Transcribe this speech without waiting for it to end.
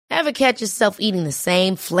Ever catch yourself eating the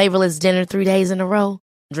same flavorless dinner 3 days in a row?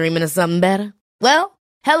 Dreaming of something better? Well,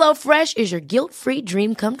 HelloFresh is your guilt-free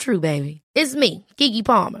dream come true, baby. It's me, Keke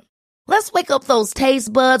Palmer. Let's wake up those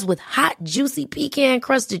taste buds with hot, juicy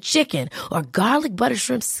pecan-crusted chicken or garlic butter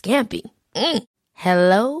shrimp scampi.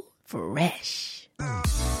 Hello Fresh.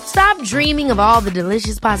 Stop dreaming of all the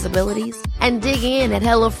delicious possibilities and dig in at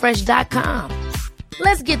HelloFresh.com.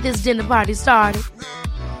 Let's get this dinner party started.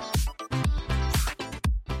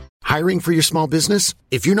 Hiring for your small business?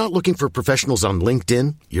 If you're not looking for professionals on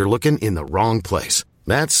LinkedIn, you're looking in the wrong place.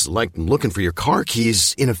 That's like looking for your car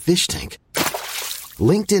keys in a fish tank.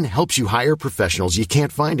 LinkedIn helps you hire professionals you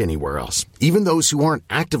can't find anywhere else, even those who aren't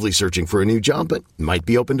actively searching for a new job but might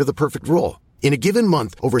be open to the perfect role. In a given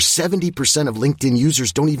month, over 70% of LinkedIn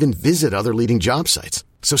users don't even visit other leading job sites.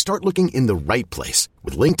 So start looking in the right place.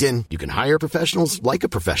 With LinkedIn, you can hire professionals like a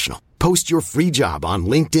professional. Post your free job on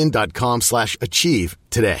linkedin.com/achieve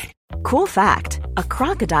today. Cool fact, a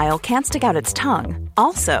crocodile can't stick out its tongue.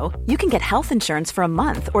 Also, you can get health insurance for a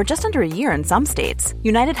month or just under a year in some states.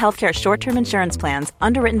 United Healthcare short-term insurance plans,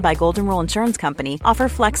 underwritten by Golden Rule Insurance Company, offer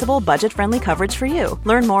flexible, budget-friendly coverage for you.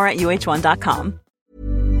 Learn more at uh1.com.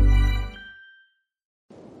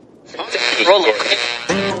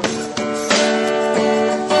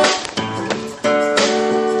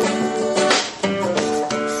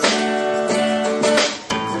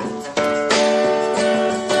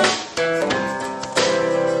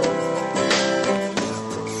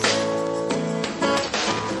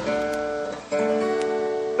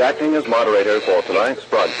 Acting as moderator for tonight's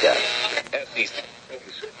broadcast.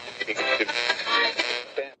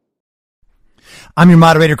 I'm your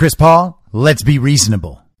moderator, Chris Paul. Let's be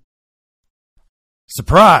reasonable.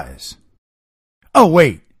 Surprise. Oh,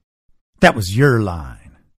 wait. That was your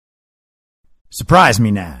line. Surprise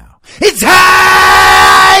me now. It's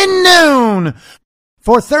high noon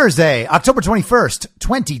for Thursday, October 21st,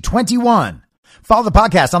 2021. Follow the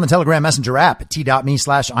podcast on the Telegram Messenger app at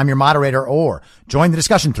t.me/I'm your moderator or join the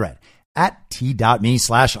discussion thread at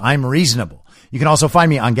t.me/I'm reasonable. You can also find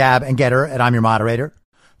me on Gab and Getter at I'm your moderator.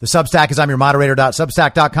 The Substack is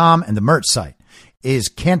imyourmoderator.substack.com and the merch site is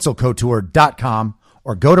cancelcouture.com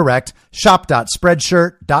or go direct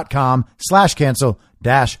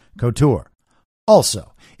shop.spreadshirt.com/cancel-couture.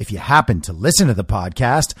 Also, if you happen to listen to the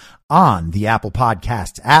podcast on the Apple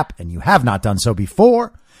Podcasts app and you have not done so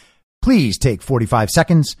before, please take 45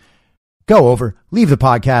 seconds, go over, leave the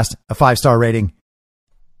podcast a 5-star rating,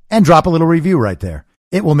 and drop a little review right there.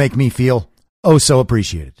 It will make me feel oh so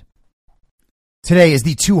appreciated. Today is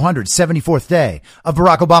the 274th day of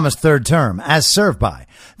Barack Obama's third term, as served by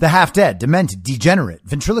the half-dead, demented, degenerate,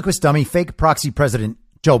 ventriloquist dummy, fake proxy president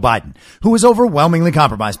Joe Biden, who was overwhelmingly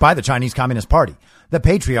compromised by the Chinese Communist Party, the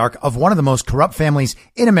patriarch of one of the most corrupt families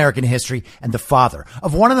in American history, and the father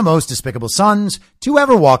of one of the most despicable sons to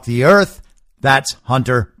ever walk the earth. That's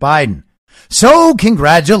Hunter Biden. So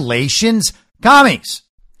congratulations, commies.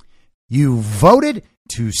 You voted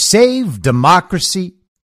to save democracy.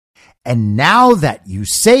 And now that you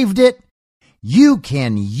saved it, you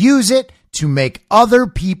can use it to make other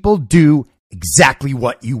people do exactly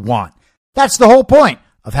what you want. That's the whole point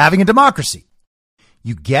of having a democracy.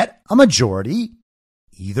 You get a majority,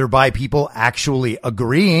 either by people actually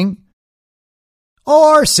agreeing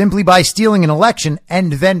or simply by stealing an election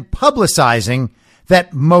and then publicizing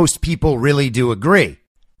that most people really do agree.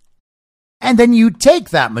 And then you take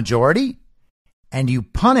that majority and you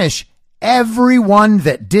punish everyone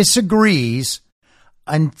that disagrees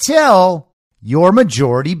until your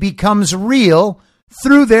majority becomes real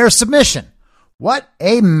through their submission. What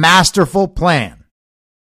a masterful plan.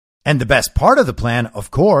 And the best part of the plan,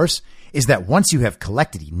 of course, is that once you have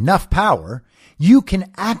collected enough power, you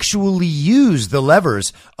can actually use the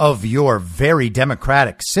levers of your very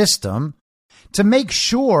democratic system to make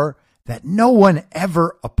sure that no one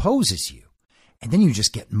ever opposes you. And then you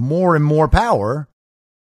just get more and more power,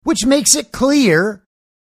 which makes it clear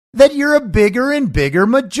that you're a bigger and bigger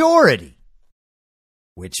majority,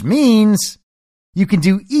 which means you can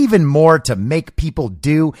do even more to make people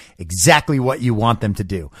do exactly what you want them to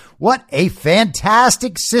do. What a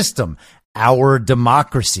fantastic system our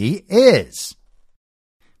democracy is.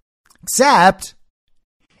 Except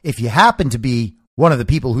if you happen to be one of the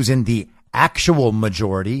people who's in the actual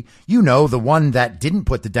majority, you know, the one that didn't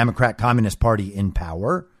put the Democrat Communist Party in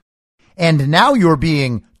power, and now you're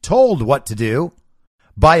being told what to do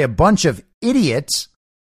by a bunch of idiots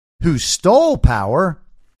who stole power,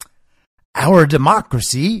 our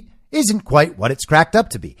democracy isn't quite what it's cracked up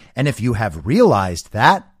to be. And if you have realized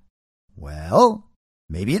that, well,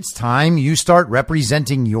 maybe it's time you start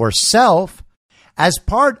representing yourself as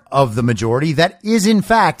part of the majority that is in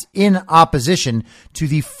fact in opposition to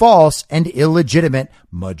the false and illegitimate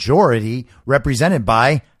majority represented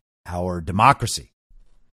by our democracy.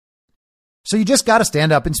 So you just got to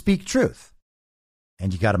stand up and speak truth.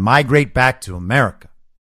 And you got to migrate back to America.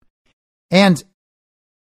 And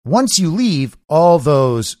once you leave all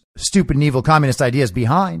those stupid and evil communist ideas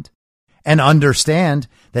behind and understand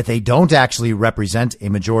that they don't actually represent a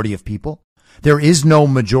majority of people, there is no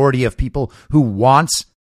majority of people who wants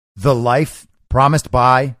the life promised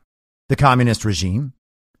by the communist regime,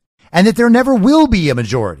 and that there never will be a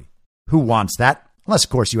majority who wants that, unless, of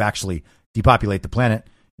course, you actually depopulate the planet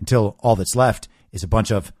until all that's left is a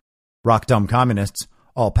bunch of rock-dumb communists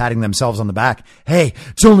all patting themselves on the back. Hey,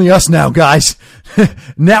 it's only us now, guys.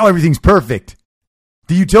 Now everything's perfect.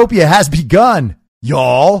 The utopia has begun,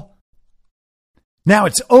 y'all. Now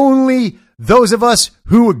it's only those of us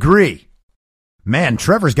who agree. Man,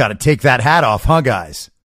 Trevor's got to take that hat off, huh,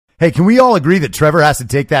 guys? Hey, can we all agree that Trevor has to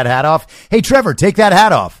take that hat off? Hey, Trevor, take that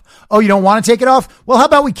hat off. Oh, you don't want to take it off? Well, how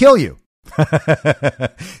about we kill you?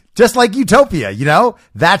 Just like utopia, you know?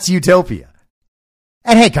 That's utopia.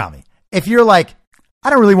 And hey, Kami, if you're like, I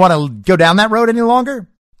don't really want to go down that road any longer,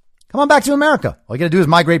 come on back to America. All you got to do is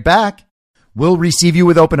migrate back. We'll receive you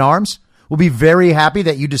with open arms. We'll be very happy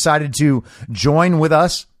that you decided to join with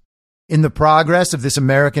us in the progress of this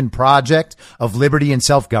American project of liberty and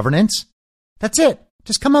self-governance. That's it.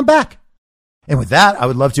 Just come on back. And with that, I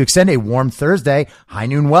would love to extend a warm Thursday, high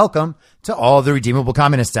noon welcome to all the redeemable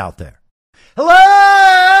communists out there.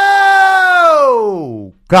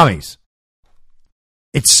 Hello, commies.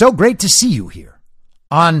 It's so great to see you here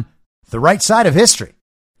on the right side of history.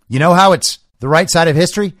 You know how it's the right side of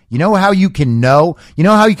history? You know how you can know? You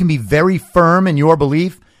know how you can be very firm in your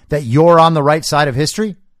belief that you're on the right side of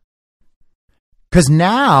history? Because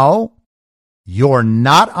now you're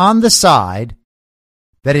not on the side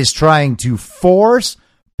that is trying to force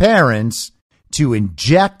parents to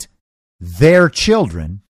inject their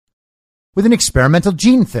children with an experimental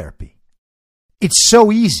gene therapy. It's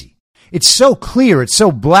so easy. It's so clear. It's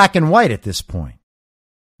so black and white at this point.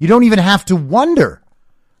 You don't even have to wonder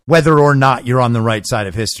whether or not you're on the right side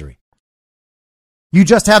of history. You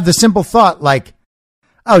just have the simple thought like,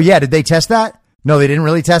 oh yeah, did they test that? No, they didn't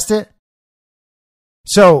really test it.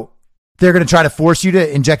 So they're going to try to force you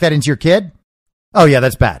to inject that into your kid? Oh yeah,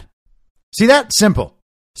 that's bad. See that? Simple.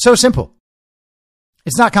 So simple.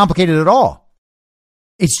 It's not complicated at all.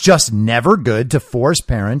 It's just never good to force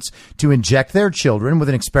parents to inject their children with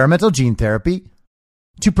an experimental gene therapy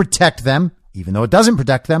to protect them, even though it doesn't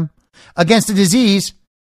protect them, against a disease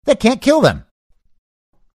that can't kill them.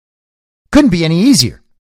 Couldn't be any easier.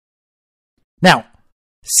 Now,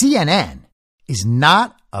 CNN is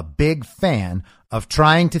not a big fan of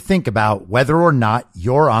trying to think about whether or not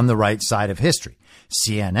you're on the right side of history.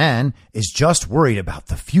 CNN is just worried about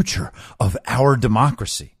the future of our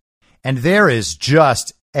democracy. And there is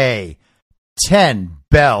just a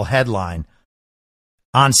 10-bell headline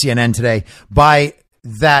on CNN today by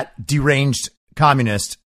that deranged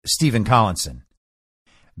communist Stephen Collinson.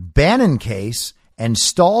 Bannon case and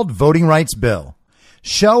stalled voting rights bill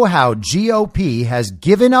show how GOP has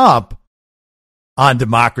given up on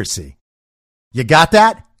democracy. You got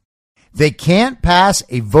that? They can't pass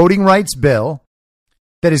a voting rights bill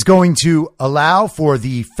that is going to allow for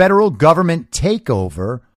the federal government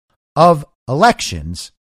takeover of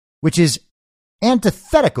elections, which is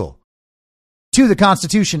antithetical to the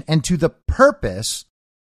Constitution and to the purpose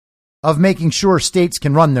of making sure states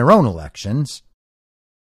can run their own elections.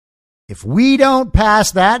 If we don't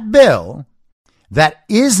pass that bill that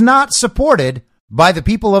is not supported by the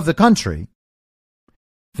people of the country,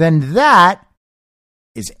 then that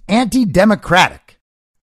is anti-democratic.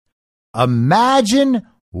 Imagine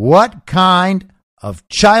what kind of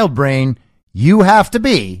child brain you have to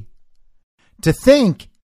be to think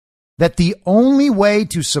that the only way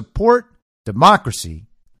to support democracy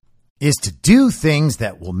is to do things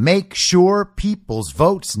that will make sure people's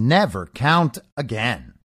votes never count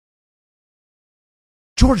again.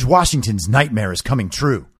 George Washington's nightmare is coming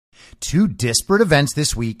true. Two disparate events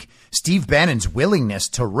this week: Steve Bannon's willingness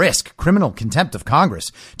to risk criminal contempt of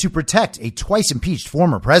Congress to protect a twice-impeached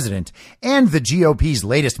former president, and the GOP's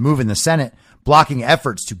latest move in the Senate, blocking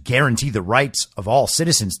efforts to guarantee the rights of all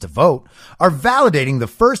citizens to vote, are validating the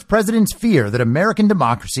first president's fear that American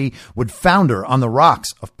democracy would founder on the rocks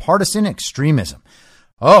of partisan extremism.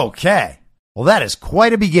 Okay, well, that is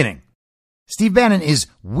quite a beginning. Steve Bannon is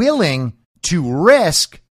willing to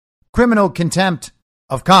risk criminal contempt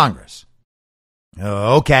of Congress.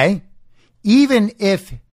 Okay, even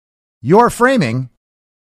if your framing,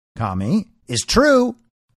 Kami, is true,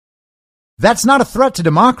 That's not a threat to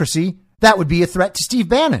democracy. That would be a threat to Steve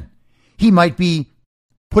Bannon. He might be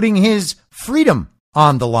putting his freedom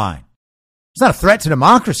on the line. It's not a threat to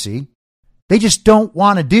democracy. They just don't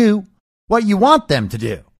want to do what you want them to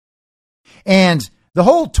do. And the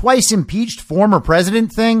whole twice impeached former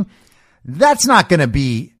president thing, that's not going to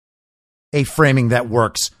be a framing that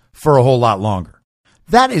works for a whole lot longer.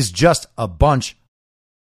 That is just a bunch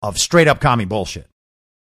of straight up commie bullshit.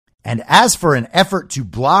 And as for an effort to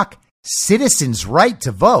block citizens' right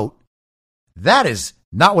to vote, that is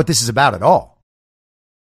not what this is about at all.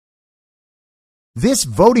 This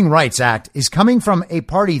Voting Rights Act is coming from a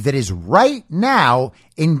party that is right now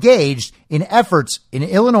engaged in efforts in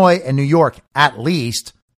Illinois and New York, at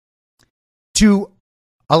least, to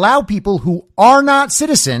allow people who are not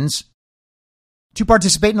citizens to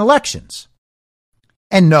participate in elections.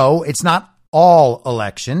 And no, it's not all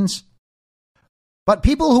elections, but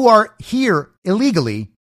people who are here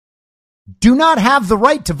illegally do not have the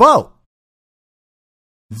right to vote.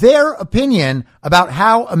 Their opinion about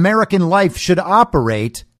how American life should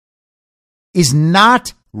operate is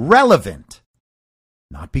not relevant.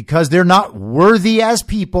 Not because they're not worthy as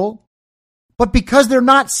people, but because they're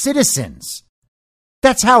not citizens.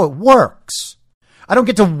 That's how it works. I don't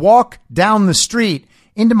get to walk down the street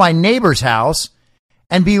into my neighbor's house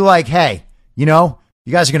and be like, hey, you know,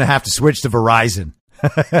 you guys are going to have to switch to Verizon.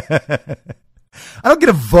 I don't get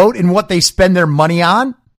to vote in what they spend their money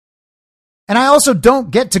on. And I also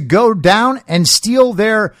don't get to go down and steal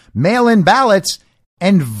their mail-in ballots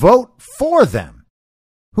and vote for them.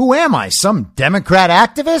 Who am I, some Democrat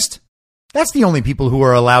activist? That's the only people who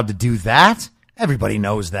are allowed to do that. Everybody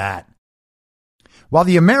knows that. While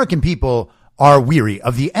the American people are weary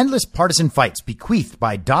of the endless partisan fights bequeathed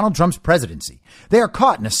by Donald Trump's presidency, they are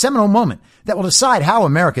caught in a seminal moment that will decide how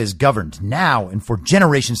America is governed now and for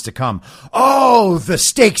generations to come. Oh, the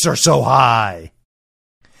stakes are so high.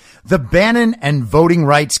 The Bannon and voting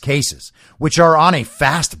rights cases, which are on a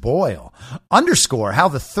fast boil, underscore how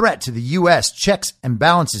the threat to the U.S. checks and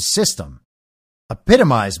balances system,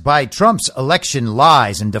 epitomized by Trump's election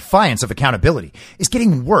lies and defiance of accountability, is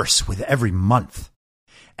getting worse with every month.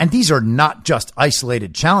 And these are not just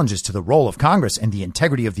isolated challenges to the role of Congress and the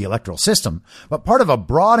integrity of the electoral system, but part of a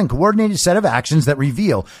broad and coordinated set of actions that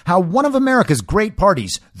reveal how one of America's great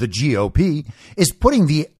parties, the GOP, is putting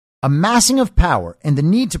the amassing of power and the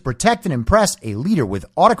need to protect and impress a leader with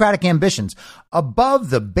autocratic ambitions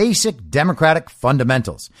above the basic democratic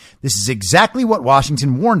fundamentals. This is exactly what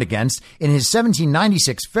Washington warned against in his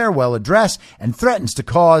 1796 farewell address and threatens to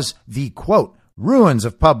cause the, quote, ruins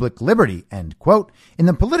of public liberty, end quote, in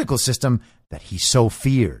the political system that he so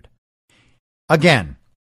feared. Again,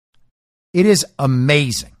 it is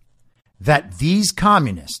amazing that these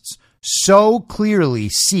communists so clearly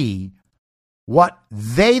see what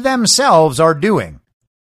they themselves are doing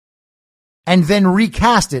and then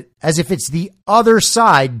recast it as if it's the other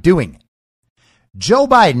side doing it. Joe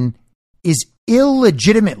Biden is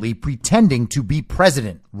illegitimately pretending to be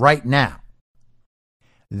president right now.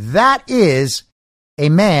 That is a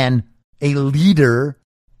man, a leader,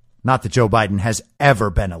 not that Joe Biden has ever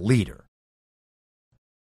been a leader,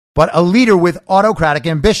 but a leader with autocratic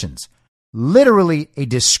ambitions, literally a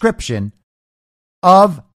description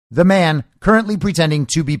of the man currently pretending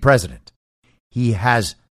to be president. He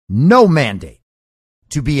has no mandate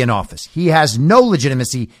to be in office. He has no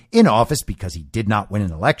legitimacy in office because he did not win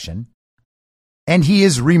an election. And he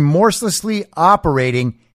is remorselessly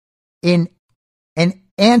operating in an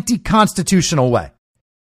anti-constitutional way.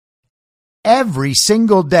 Every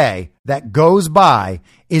single day that goes by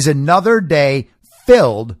is another day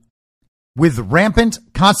filled with rampant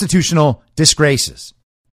constitutional disgraces,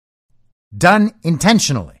 done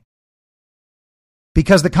intentionally.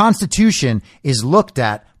 Because the Constitution is looked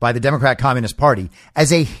at by the Democrat Communist Party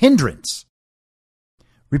as a hindrance.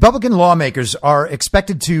 Republican lawmakers are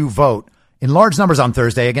expected to vote in large numbers on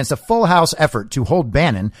Thursday against a full House effort to hold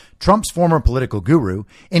Bannon, Trump's former political guru,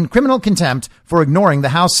 in criminal contempt for ignoring the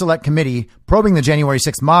House Select Committee probing the January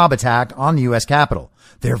 6th mob attack on the U.S. Capitol,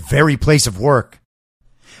 their very place of work.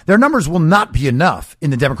 Their numbers will not be enough in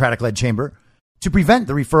the Democratic-led chamber to prevent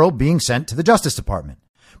the referral being sent to the Justice Department.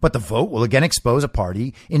 But the vote will again expose a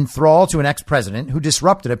party in thrall to an ex-president who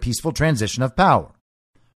disrupted a peaceful transition of power.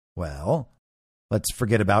 Well, let's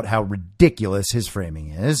forget about how ridiculous his framing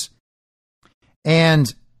is.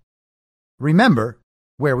 And remember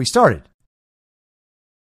where we started.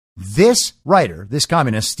 This writer, this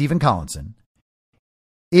communist, Stephen Collinson,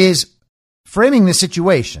 is framing the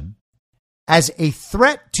situation as a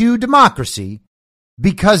threat to democracy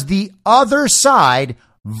because the other side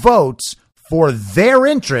votes for their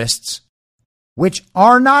interests which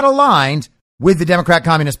are not aligned with the Democrat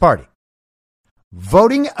Communist Party.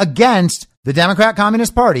 Voting against the Democrat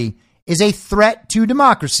Communist Party is a threat to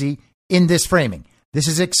democracy in this framing. This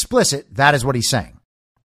is explicit. That is what he's saying.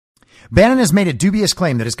 Bannon has made a dubious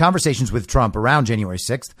claim that his conversations with Trump around January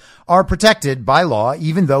 6th are protected by law,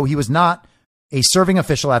 even though he was not a serving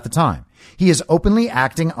official at the time. He is openly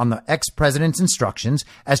acting on the ex-president's instructions,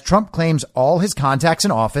 as Trump claims all his contacts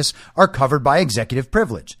in office are covered by executive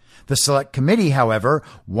privilege. The Select Committee, however,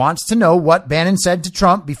 wants to know what Bannon said to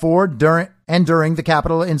Trump before, during the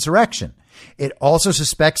Capitol insurrection. It also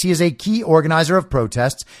suspects he is a key organizer of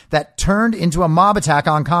protests that turned into a mob attack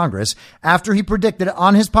on Congress after he predicted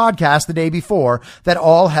on his podcast the day before that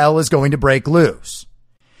all hell is going to break loose.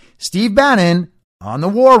 Steve Bannon on the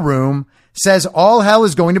War Room says all hell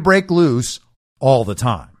is going to break loose all the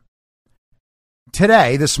time.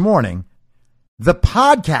 Today, this morning, the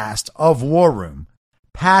podcast of War Room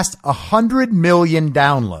passed 100 million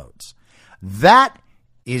downloads. That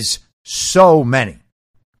is so many,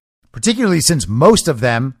 particularly since most of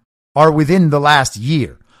them are within the last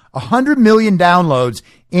year. 100 million downloads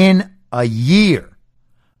in a year.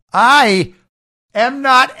 I am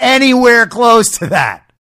not anywhere close to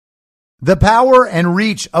that. The power and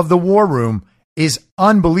reach of the War Room is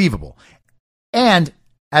unbelievable. And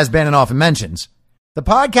as Bannon often mentions, the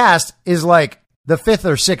podcast is like the fifth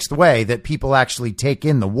or sixth way that people actually take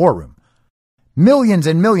in the War Room. Millions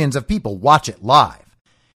and millions of people watch it live.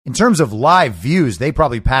 In terms of live views, they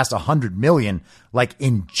probably passed 100 million like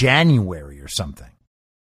in January or something.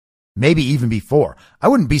 Maybe even before. I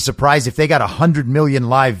wouldn't be surprised if they got 100 million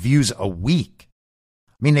live views a week.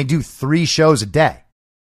 I mean, they do 3 shows a day.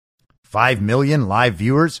 5 million live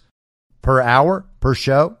viewers per hour, per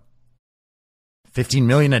show. 15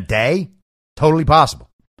 million a day. Totally possible.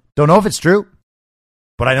 Don't know if it's true,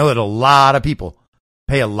 but I know that a lot of people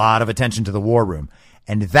pay a lot of attention to the War Room.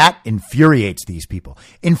 And that infuriates these people.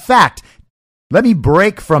 In fact, let me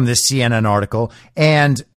break from this CNN article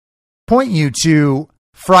and point you to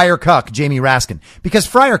Friar Cuck, Jamie Raskin, because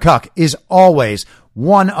Friar Cuck is always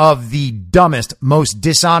one of the dumbest, most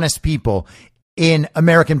dishonest people in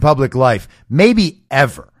American public life, maybe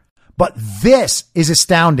ever. But this is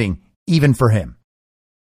astounding even for him.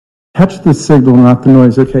 Catch the signal, not the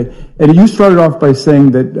noise. Okay. And you started off by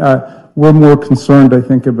saying that we're more concerned, I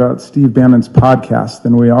think, about Steve Bannon's podcast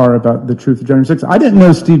than we are about the truth of January 6th. I didn't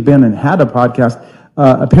know Steve Bannon had a podcast.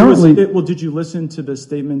 Apparently, well, did you listen to the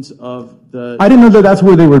statements of the? I didn't know that that's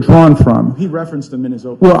where they were drawn from. He referenced them in his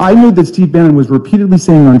opening. Well, I knew that Steve Bannon was repeatedly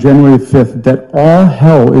saying on January 5th that all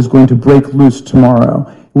hell is going to break loose tomorrow.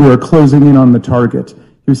 We are closing in on the target.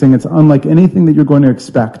 He was saying it's unlike anything that you're going to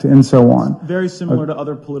expect, and so on. Very similar to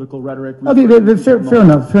other political rhetoric. Okay, fair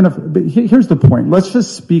enough. But here's the point. Let's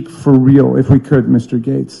just speak for real, if we could, Mr.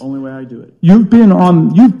 Gates. Only way I do it. You've been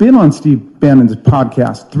on Steve Bannon's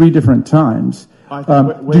podcast 3 different times. I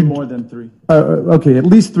think way more than 3. Okay, at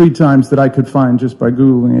least 3 times that I could find just by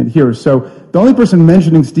Googling it here. So the only person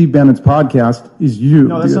mentioning Steve Bannon's podcast is you.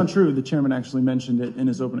 No, that's not true. The chairman actually mentioned it in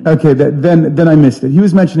his opening. Okay, then I missed it. He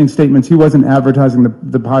was mentioning statements. He wasn't advertising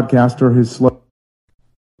the podcast or his slogan.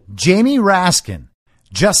 Jamie Raskin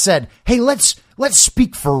just said, hey, let's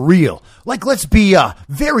speak for real. Like, let's be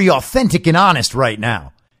very authentic and honest right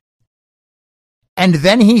now. And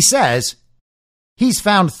then he says he's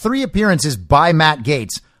found 3 appearances by Matt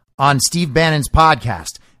Gaetz on Steve Bannon's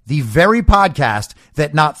podcast, the very podcast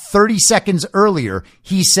that not 30 seconds earlier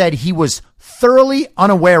he said he was thoroughly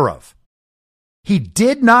unaware of. He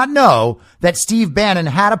did not know that Steve Bannon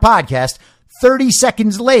had a podcast. 30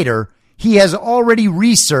 seconds later, he has already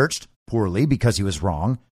researched, poorly because he was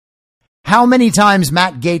wrong, how many times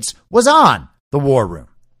Matt Gaetz was on the War Room.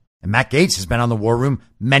 And Matt Gaetz has been on the War Room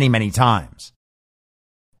many, many times.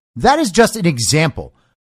 That is just an example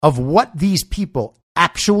of what these people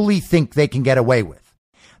actually think they can get away with.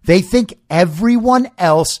 They think everyone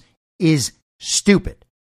else is stupid.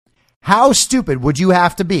 How stupid would you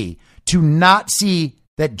have to be to not see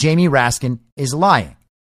that Jamie Raskin is lying?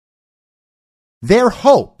 Their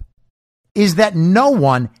hope is that no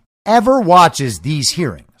one ever watches these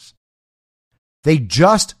hearings. They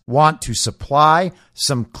just want to supply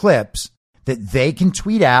some clips that they can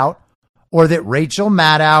tweet out or that Rachel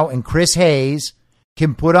Maddow and Chris Hayes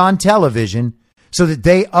can put on television so that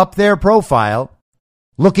they up their profile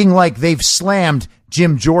looking like they've slammed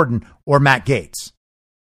Jim Jordan or Matt Gaetz.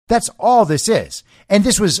 That's all this is. And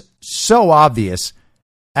this was so obvious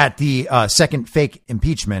at the second fake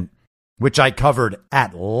impeachment, which I covered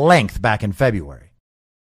at length back in February,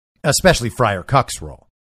 especially Friar Cuck's role.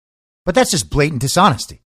 But that's just blatant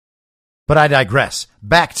dishonesty. But I digress.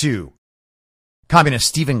 Back to Communist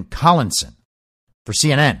Stephen Collinson. for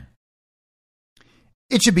CNN.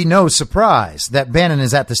 It should be no surprise that Bannon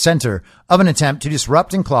is at the center of an attempt to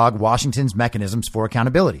disrupt and clog Washington's mechanisms for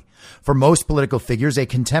accountability. For most political figures, a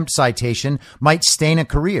contempt citation might stain a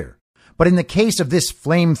career. But in the case of this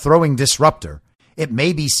flame-throwing disruptor, it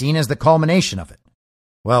may be seen as the culmination of it.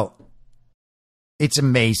 Well, it's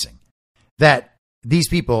amazing that these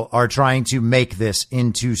people are trying to make this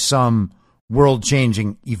into some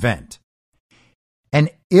world-changing event. An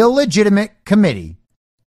illegitimate committee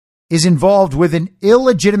is involved with an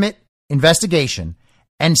illegitimate investigation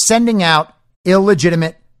and sending out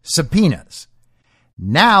illegitimate subpoenas.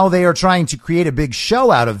 Now they are trying to create a big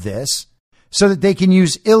show out of this so that they can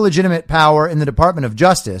use illegitimate power in the Department of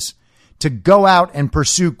Justice to go out and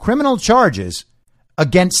pursue criminal charges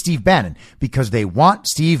against Steve Bannon, because they want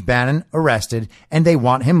Steve Bannon arrested and they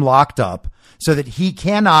want him locked up so that he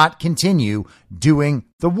cannot continue doing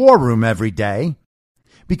the war room every day,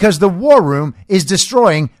 because the war room is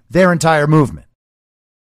destroying their entire movement.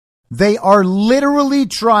 They are literally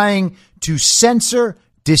trying to censor,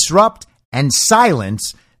 disrupt, and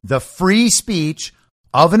silence the free speech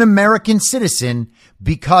of an American citizen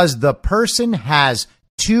because the person has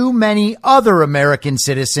too many other American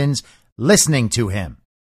citizens listening to him.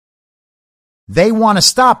 They want to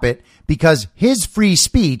stop it because his free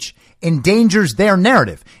speech endangers their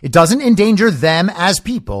narrative. It doesn't endanger them as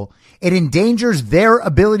people. It endangers their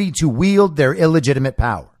ability to wield their illegitimate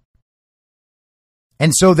power.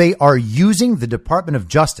 And so they are using the Department of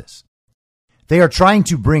Justice. They are trying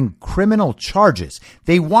to bring criminal charges.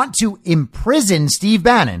 They want to imprison Steve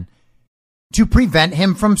Bannon to prevent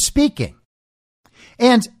him from speaking.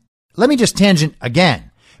 And let me just tangent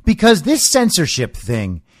again, because this censorship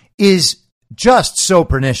thing is just so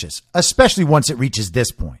pernicious, especially once it reaches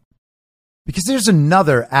this point. Because there's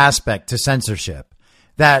another aspect to censorship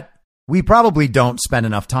that we probably don't spend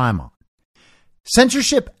enough time on.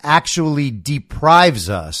 Censorship actually deprives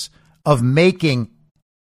us of making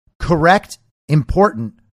correct,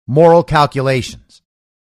 important moral calculations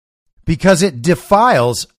because it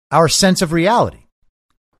defiles our sense of reality.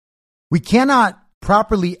 We cannot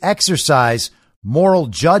properly exercise moral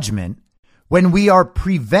judgment when we are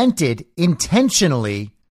prevented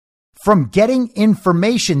intentionally from getting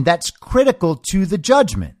information that's critical to the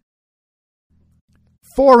judgment.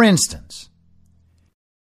 For instance,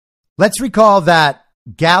 let's recall that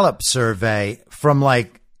Gallup survey from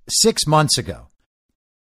like 6 months ago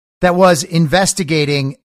that was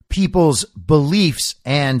investigating people's beliefs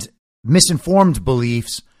and misinformed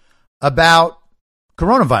beliefs about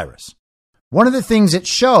coronavirus. One of the things it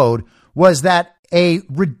showed was that a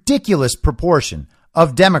ridiculous proportion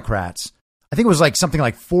of Democrats, I think it was like something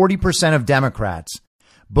like 40% of Democrats,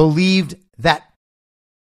 believed that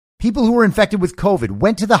people who were infected with COVID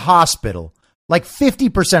went to the hospital like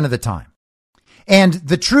 50% of the time. And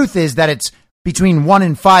the truth is that it's between 1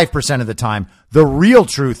 and 5% of the time. The real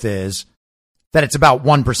truth is that it's about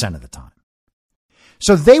 1% of the time.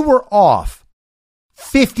 So they were off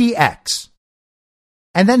 50x.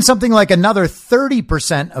 And then something like another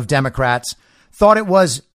 30% of Democrats thought it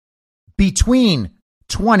was between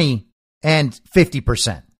 20 and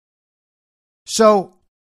 50%. So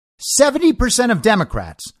 70% of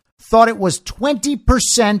Democrats thought it was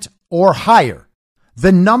 20% or higher,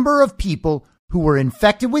 the number of people who were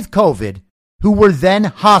infected with COVID who were then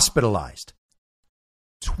hospitalized.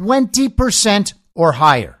 20% or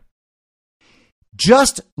higher.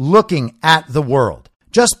 Just looking at the world,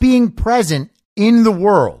 just being present in the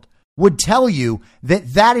world would tell you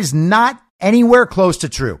that that is not anywhere close to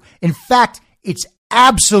true. In fact, it's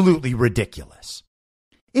absolutely ridiculous.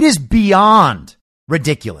 It is beyond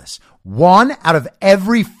ridiculous. 1 out of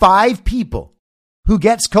every 5 people who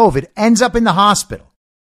gets COVID ends up in the hospital.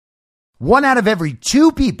 1 out of every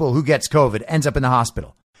 2 people who gets COVID ends up in the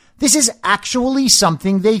hospital. This is actually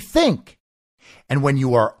something they think. And when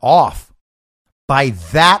you are off by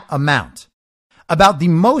that amount about the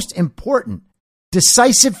most important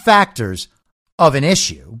decisive factors of an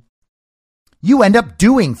issue, you end up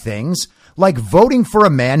doing things like voting for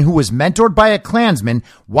a man who was mentored by a Klansman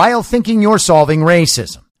while thinking you're solving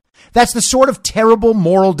racism. That's the sort of terrible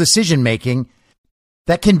moral decision-making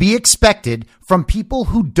that can be expected from people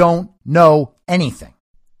who don't know anything.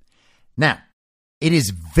 Now, it is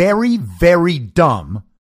very, very dumb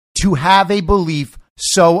to have a belief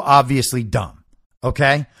so obviously dumb,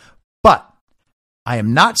 okay? But I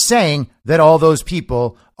am not saying that all those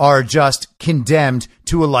people are just condemned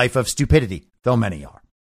to a life of stupidity, though many are.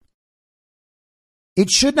 It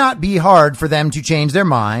should not be hard for them to change their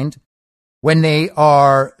mind when they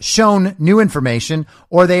are shown new information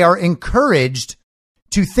or they are encouraged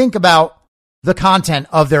to think about the content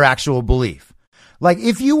of their actual belief. Like,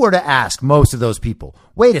 if you were to ask most of those people,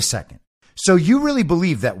 wait a second, so you really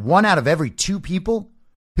believe that 1 out of every 2 people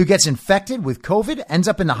who gets infected with COVID ends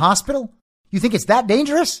up in the hospital? You think it's that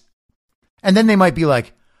dangerous? And then they might be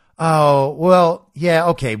like, oh, well, yeah,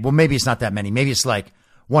 okay, well, maybe it's not that many. Maybe it's like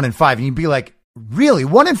 1 in 5. And you'd be like, really,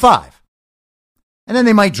 1 in 5? And then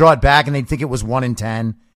they might draw it back and they'd think it was 1 in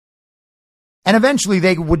 10. And eventually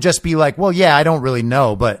they would just be like, well, yeah, I don't really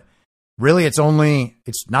know, but really it's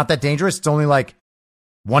not that dangerous. It's only like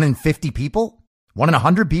 1 in 50 people, 1 in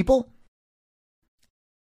 100 people.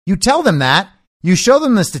 You tell them that, you show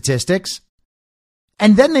them the statistics,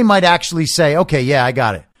 and then they might actually say, okay, yeah, I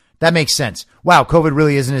got it. That makes sense. Wow, COVID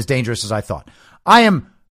really isn't as dangerous as I thought. I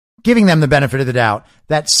am giving them the benefit of the doubt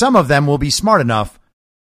that some of them will be smart enough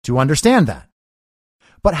to understand that.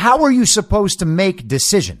 But how are you supposed to make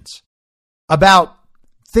decisions about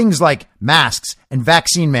things like masks and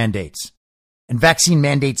vaccine mandates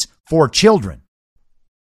for children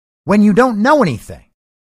when you don't know anything?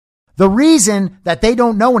 The reason that they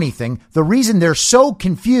don't know anything, the reason they're so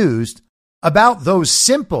confused about those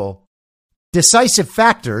simple, decisive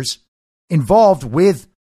factors involved with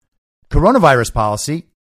coronavirus policy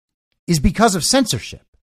is because of censorship.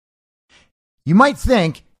 You might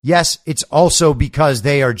think, yes, it's also because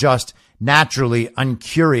they are just naturally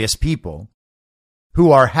uncurious people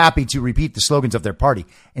who are happy to repeat the slogans of their party.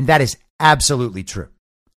 And that is absolutely true.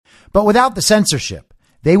 But without the censorship,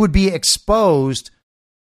 they would be exposed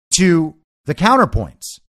to the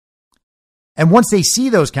counterpoints. And once they see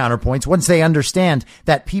those counterpoints, once they understand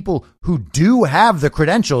that people who do have the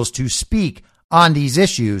credentials to speak on these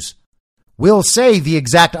issues will say the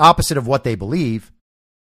exact opposite of what they believe,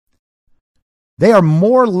 they are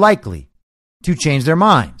more likely to change their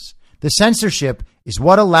minds. The censorship is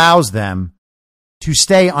what allows them to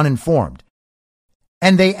stay uninformed.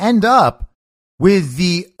 And they end up with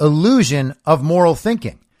the illusion of moral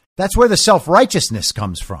thinking. That's where the self-righteousness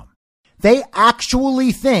comes from. They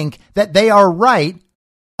actually think that they are right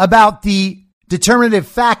about the determinative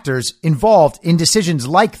factors involved in decisions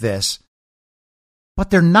like this,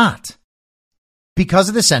 but they're not because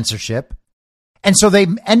of the censorship. And so they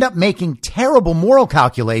end up making terrible moral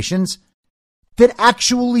calculations that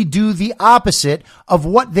actually do the opposite of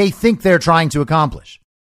what they think they're trying to accomplish.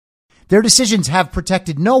 Their decisions have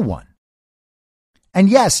protected no one. And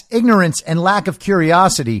yes, ignorance and lack of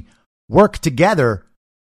curiosity work together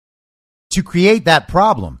to create that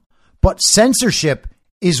problem. But censorship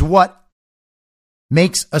is what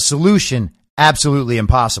makes a solution absolutely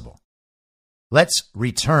impossible. Let's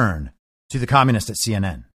return to the communist at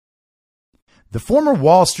CNN. The former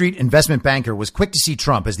Wall Street investment banker was quick to see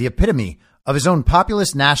Trump as the epitome of his own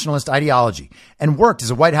populist nationalist ideology and worked as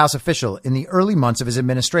a White House official in the early months of his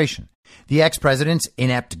administration. The ex-president's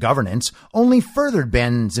inept governance only furthered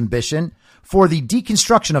Bannon's ambition for the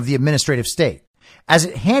deconstruction of the administrative state, as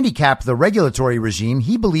it handicapped the regulatory regime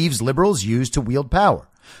he believes liberals use to wield power.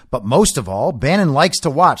 But most of all, Bannon likes to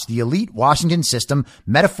watch the elite Washington system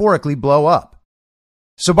metaphorically blow up.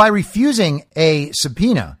 So by refusing a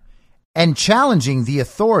subpoena and challenging the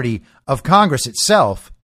authority of Congress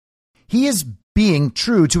itself, he is being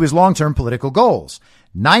true to his long-term political goals.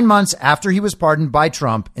 9 months after he was pardoned by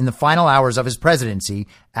Trump in the final hours of his presidency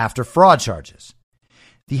after fraud charges.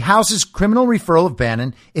 The House's criminal referral of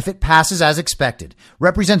Bannon, if it passes as expected,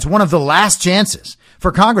 represents one of the last chances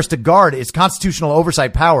for Congress to guard its constitutional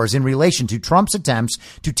oversight powers in relation to Trump's attempts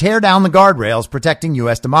to tear down the guardrails protecting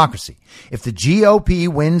U.S. democracy. If the GOP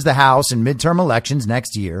wins the House in midterm elections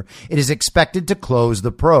next year, it is expected to close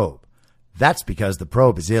the probe. That's because the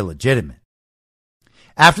probe is illegitimate.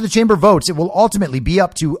 After the chamber votes, it will ultimately be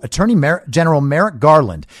up to Attorney General Merrick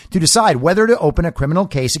Garland to decide whether to open a criminal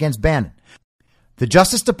case against Bannon. The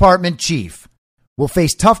Justice Department chief will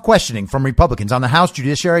face tough questioning from Republicans on the House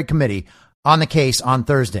Judiciary Committee on the case on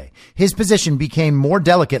Thursday. His position became more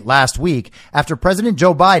delicate last week after President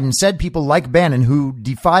Joe Biden said people like Bannon who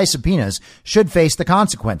defy subpoenas should face the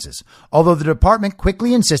consequences, although the department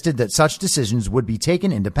quickly insisted that such decisions would be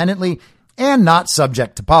taken independently and not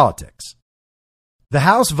subject to politics. The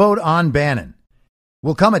House vote on Bannon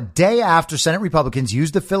will come a day after Senate Republicans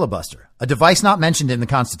used the filibuster, a device not mentioned in the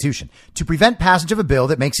Constitution, to prevent passage of a bill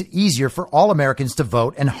that makes it easier for all Americans to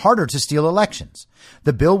vote and harder to steal elections.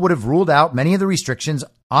 The bill would have ruled out many of the restrictions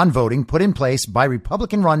on voting put in place by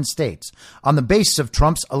Republican-run states on the basis of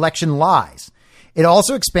Trump's election lies. It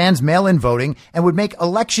also expands mail-in voting and would make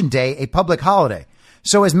Election Day a public holiday,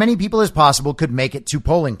 so as many people as possible could make it to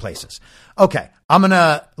polling places. Okay, I'm going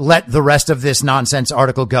to let the rest of this nonsense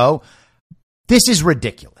article go. This is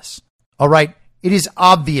ridiculous. All right. It is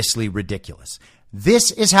obviously ridiculous. This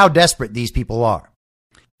is how desperate these people are.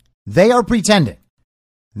 They are pretending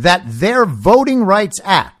that their Voting Rights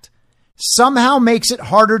Act somehow makes it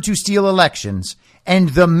harder to steal elections, and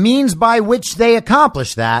the means by which they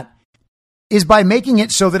accomplish that is by making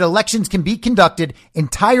it so that elections can be conducted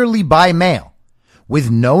entirely by mail,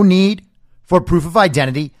 with no need for proof of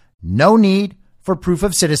identity, no need for proof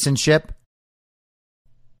of citizenship.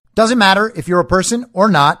 Doesn't matter if you're a person or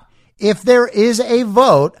not. If there is a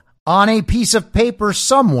vote on a piece of paper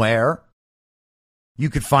somewhere, you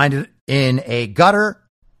could find it in a gutter.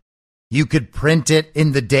 You could print it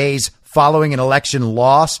in the days following an election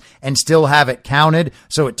loss and still have it counted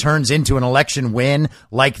so it turns into an election win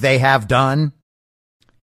like they have done.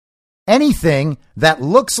 Anything that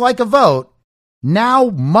looks like a vote now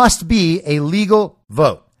must be a legal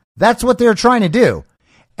vote. That's what they're trying to do.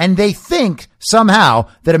 And they think somehow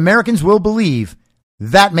that Americans will believe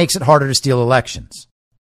that makes it harder to steal elections.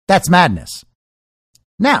 That's madness.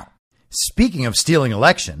 Now, speaking of stealing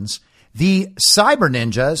elections, the cyber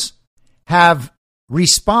ninjas have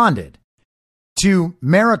responded to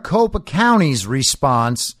Maricopa County's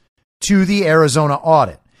response to the Arizona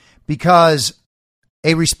audit because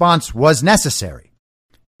a response was necessary.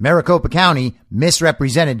 Maricopa County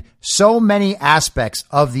misrepresented so many aspects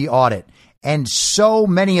of the audit and so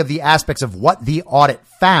many of the aspects of what the audit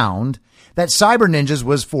found that Cyber Ninjas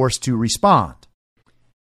was forced to respond.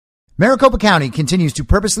 Maricopa County continues to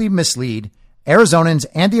purposely mislead Arizonans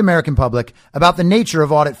and the American public about the nature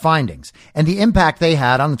of audit findings and the impact they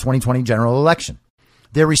had on the 2020 general election.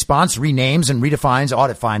 Their response renames and redefines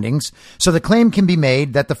audit findings so the claim can be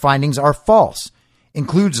made that the findings are false,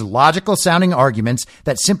 includes logical sounding arguments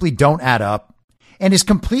that simply don't add up, and is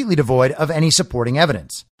completely devoid of any supporting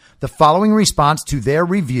evidence. The following response to their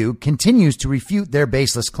review continues to refute their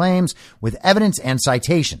baseless claims with evidence and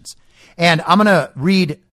citations. And I'm going to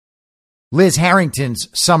read Liz Harrington's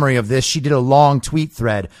summary of this. She did a long tweet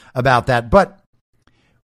thread about that, but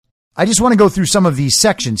I just want to go through some of these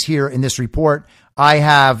sections here in this report. I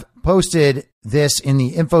have posted this in the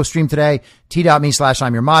info stream today,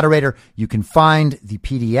 t.me/I'm your moderator. You can find the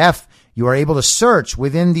PDF. You are able to search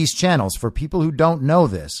within these channels for people who don't know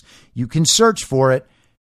this. You can search for it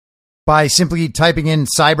by simply typing in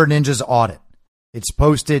Cyber Ninjas audit. It's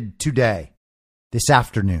posted today, this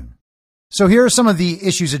afternoon. So here are some of the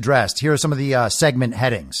issues addressed. Here are some of the segment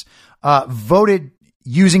headings. Voted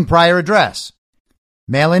using prior address.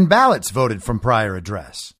 Mail-in ballots voted from prior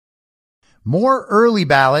address. More early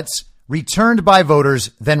ballots returned by voters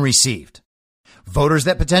than received. Voters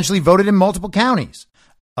that potentially voted in multiple counties.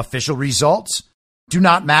 Official results do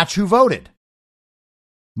not match who voted.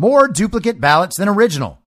 More duplicate ballots than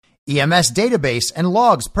original. EMS database and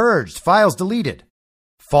logs purged, files deleted.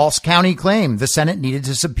 False county claim the Senate needed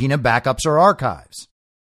to subpoena backups or archives.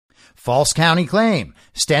 False county claim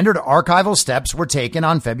standard archival steps were taken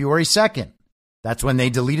on February 2nd. That's when they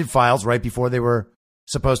deleted files right before they were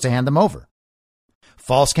supposed to hand them over.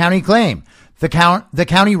 False county claim the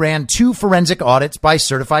county ran 2 forensic audits by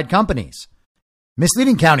certified companies.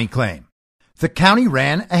 Misleading county claim the county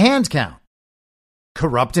ran a hand count.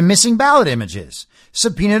 Corrupt and missing ballot images.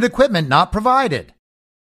 Subpoenaed equipment not provided.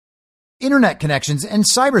 Internet connections and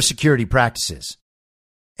cybersecurity practices.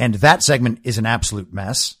 And that segment is an absolute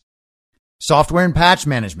mess. Software and patch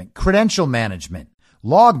management, credential management,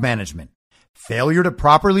 log management, failure to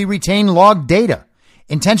properly retain log data,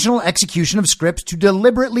 intentional execution of scripts to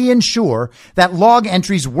deliberately ensure that log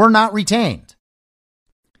entries were not retained.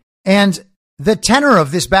 And the tenor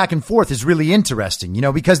of this back and forth is really interesting,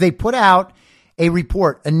 because they put out a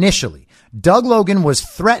report initially. Doug Logan was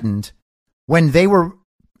threatened when they were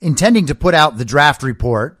intending to put out the draft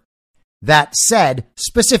report that said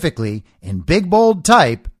specifically in big bold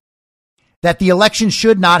type that the election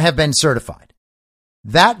should not have been certified.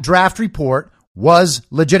 That draft report was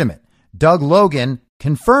legitimate. Doug Logan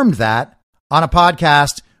confirmed that on a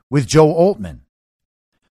podcast with Joe Oltmann.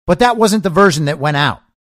 But that wasn't the version that went out.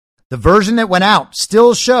 The version that went out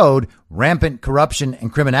still showed rampant corruption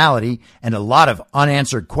and criminality and a lot of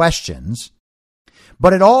unanswered questions.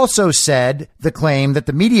 But it also said the claim that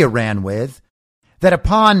the media ran with, that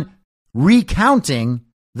upon recounting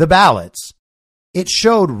the ballots, it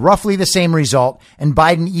showed roughly the same result, and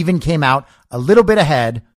Biden even came out a little bit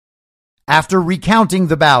ahead after recounting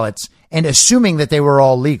the ballots and assuming that they were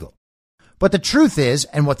all legal. But the truth is,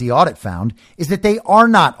 and what the audit found, is that they are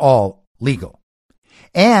not all legal,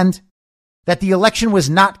 and that the election was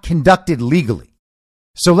not conducted legally.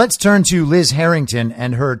 So let's turn to Liz Harrington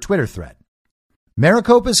and her Twitter thread.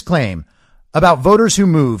 Maricopa's claim about voters who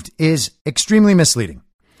moved is extremely misleading,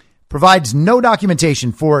 provides no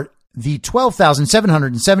documentation for the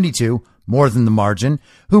 12,772, more than the margin,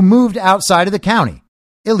 who moved outside of the county,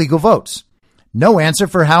 illegal votes, No answer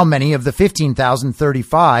for how many of the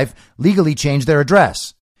 15,035 legally changed their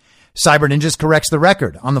address. Cyber Ninjas corrects the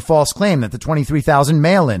record on the false claim that the 23,000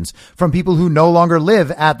 mail-ins from people who no longer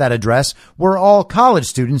live at that address were all college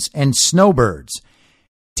students and snowbirds.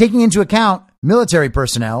 Taking into account military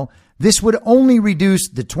personnel, this would only reduce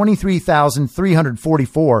the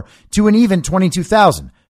 23,344 to an even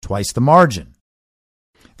 22,000, twice the margin.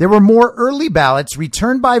 There were more early ballots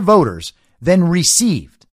returned by voters than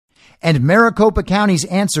received, and Maricopa County's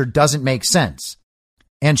answer doesn't make sense.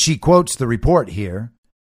 And she quotes the report here.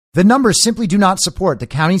 The numbers simply do not support the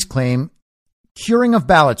county's claim curing of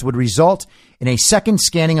ballots would result in a second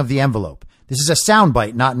scanning of the envelope. This is a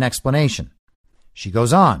soundbite, not an explanation. She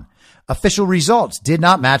goes on. Official results did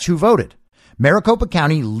not match who voted. Maricopa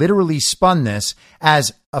County literally spun this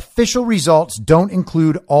as official results don't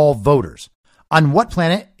include all voters. On what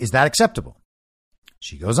planet is that acceptable?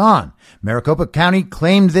 She goes on. Maricopa County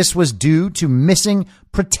claimed this was due to missing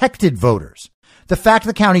protected voters. The fact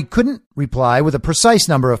the county couldn't reply with a precise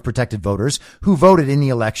number of protected voters who voted in the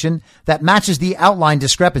election that matches the outlined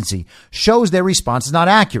discrepancy shows their response is not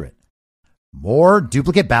accurate. More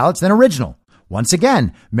duplicate ballots than original. Once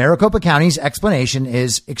again, Maricopa County's explanation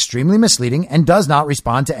is extremely misleading and does not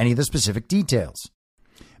respond to any of the specific details.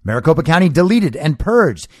 Maricopa County deleted and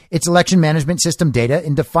purged its election management system data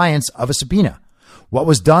in defiance of a subpoena. What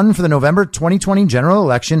was done for the November 2020 general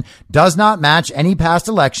election does not match any past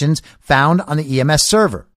elections found on the EMS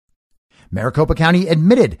server. Maricopa County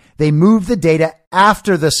admitted they moved the data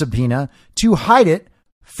after the subpoena to hide it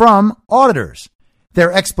from auditors.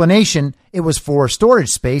 Their explanation, it was for storage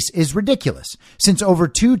space, is ridiculous, since over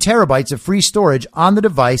 2 terabytes of free storage on the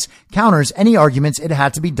device counters any arguments it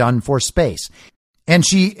had to be done for space. And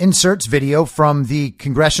she inserts video from the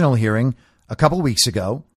congressional hearing a couple weeks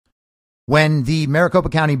ago when the Maricopa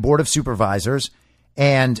County Board of Supervisors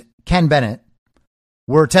and Ken Bennett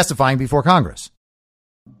were testifying before Congress.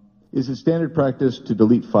 Is it standard practice to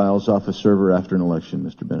delete files off a server after an election,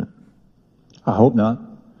 Mr. Bennett? I hope not.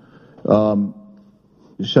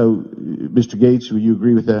 So, Mr. Gates, will you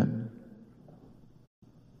agree with that?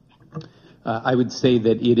 I would say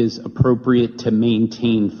that it is appropriate to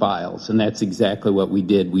maintain files, and that's exactly what we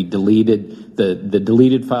did. We deleted the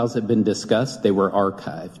deleted files that had been discussed. They were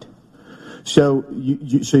archived. So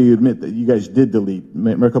you admit that you guys did delete,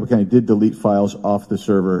 Maricopa County did delete files off the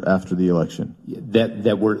server after the election?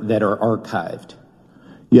 That are archived.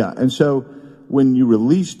 Yeah, and so when you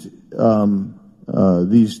released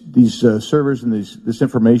these servers and this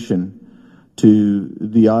information to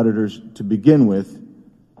the auditors to begin with,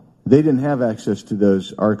 they didn't have access to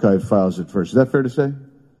those archived files at first. Is that fair to say?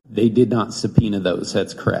 They did not subpoena those.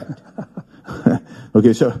 That's correct.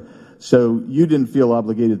 Okay, so you didn't feel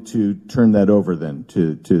obligated to turn that over then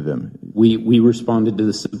to them? We responded to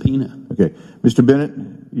the subpoena. Okay. Mr. Bennett,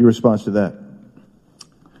 your response to that?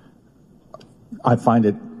 I find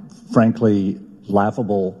it, frankly,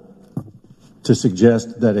 laughable to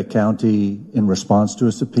suggest that a county, in response to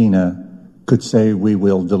a subpoena, could say we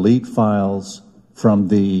will delete files from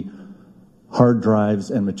the hard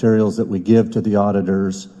drives and materials that we give to the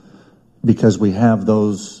auditors because we have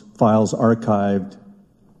those files archived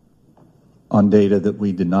on data that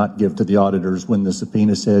we did not give to the auditors when the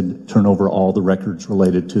subpoena said turn over all the records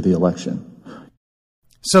related to the election.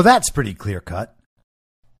 So that's pretty clear cut.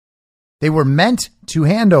 They were meant to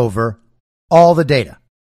hand over all the data.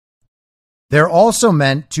 They're also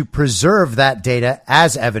meant to preserve that data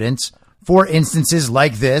as evidence for instances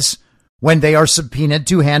like this when they are subpoenaed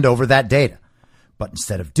to hand over that data. But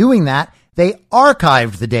instead of doing that, they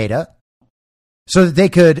archived the data so that they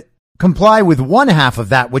could comply with one half of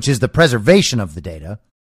that, which is the preservation of the data.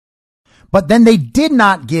 But then they did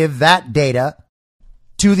not give that data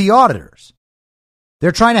to the auditors.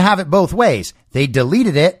 They're trying to have it both ways. They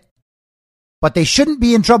deleted it, but they shouldn't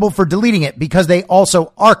be in trouble for deleting it because they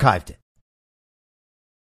also archived it.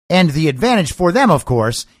 And the advantage for them, of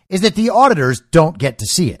course, is that the auditors don't get to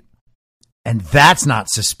see it. And that's not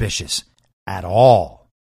suspicious at all.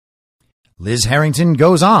 Liz Harrington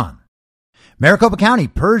goes on. Maricopa County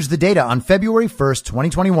purged the data on February 1st,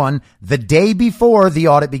 2021, the day before the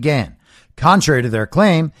audit began. Contrary to their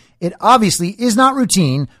claim, it obviously is not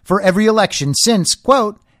routine for every election since,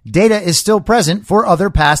 quote, data is still present for other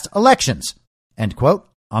past elections, end quote,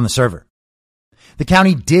 on the server. The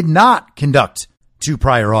county did not conduct 2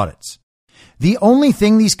 prior audits. The only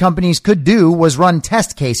thing these companies could do was run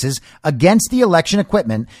test cases against the election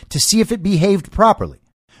equipment to see if it behaved properly.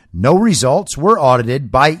 No results were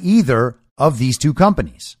audited by either of these 2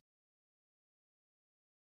 companies.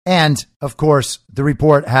 And, of course, the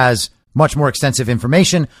report has much more extensive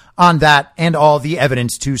information on that and all the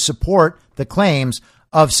evidence to support the claims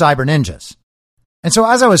of cyber ninjas. And so,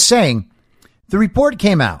 as I was saying, the report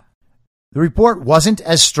came out. The report wasn't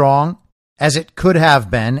as strong as it could have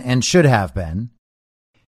been and should have been.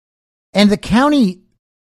 And the county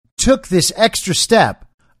took this extra step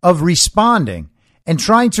of responding and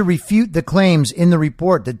trying to refute the claims in the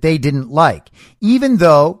report that they didn't like, even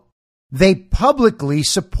though they publicly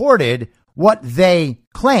supported what they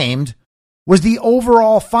claimed was the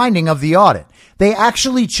overall finding of the audit. They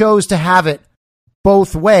actually chose to have it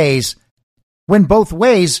both ways when both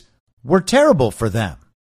ways were terrible for them.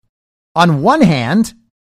 On one hand,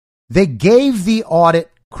 they gave the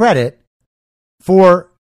audit credit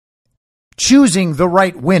for choosing the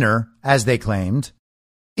right winner, as they claimed,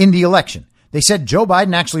 in the election. They said Joe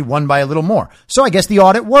Biden actually won by a little more. So I guess the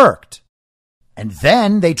audit worked. And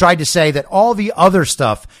then they tried to say that all the other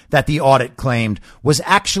stuff that the audit claimed was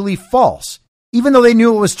actually false, even though they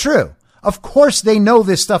knew it was true. Of course, they know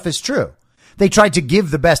this stuff is true. They tried to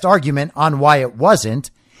give the best argument on why it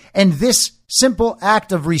wasn't. And this simple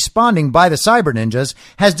act of responding by the cyber ninjas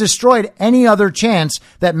has destroyed any other chance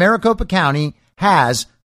that Maricopa County has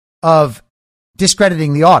of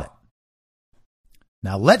discrediting the audit.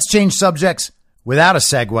 Now let's change subjects without a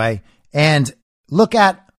segue and look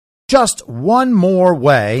at just one more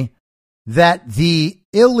way that the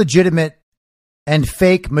illegitimate and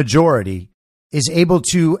fake majority is able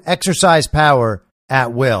to exercise power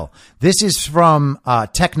at will. This is from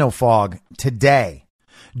Technofog today.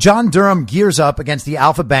 John Durham gears up against the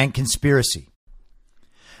Alpha Bank conspiracy.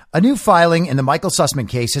 A new filing in the Michael Sussman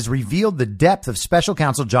case has revealed the depth of special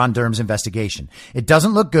counsel John Durham's investigation. It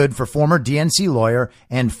doesn't look good for former DNC lawyer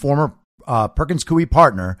and former Perkins Coie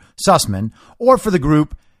partner Sussman, or for the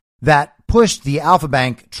group that pushed the Alpha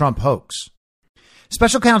Bank Trump hoax.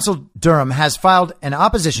 Special counsel Durham has filed an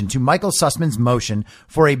opposition to Michael Sussman's motion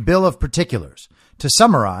for a bill of particulars. To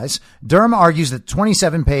summarize, Durham argues that the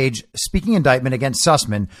 27-page speaking indictment against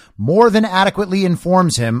Sussman more than adequately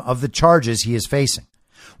informs him of the charges he is facing.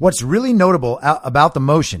 What's really notable about the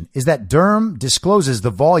motion is that Durham discloses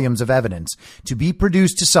the volumes of evidence to be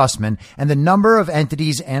produced to Sussman and the number of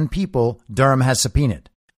entities and people Durham has subpoenaed.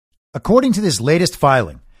 According to this latest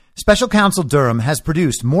filing, Special Counsel Durham has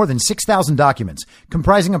produced more than 6,000 documents,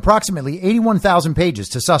 comprising approximately 81,000 pages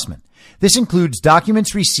to Sussman. This includes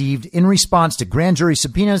documents received in response to grand jury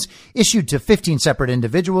subpoenas issued to 15 separate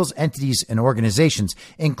individuals, entities, and organizations,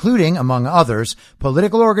 including, among others,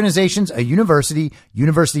 political organizations, a university,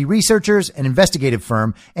 university researchers, an investigative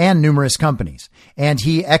firm, and numerous companies. And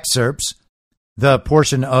he excerpts the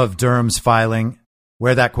portion of Durham's filing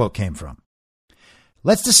where that quote came from.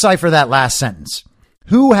 Let's decipher that last sentence.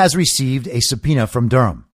 Who has received a subpoena from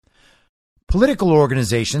Durham? Political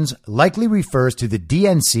organizations likely refers to the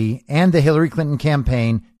DNC and the Hillary Clinton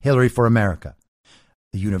campaign, Hillary for America.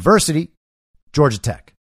 The university, Georgia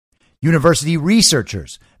Tech. University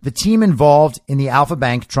researchers, the team involved in the Alpha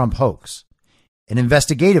Bank Trump hoax. An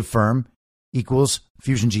investigative firm equals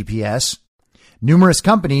Fusion GPS. Numerous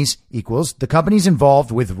companies equals the companies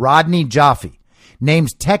involved with Rodney Jaffe,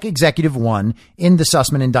 named Tech Executive 1 in the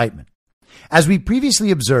Sussman indictment. As we previously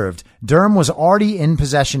observed, Durham was already in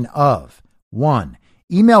possession of 1.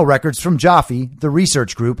 Email records from Jaffe, the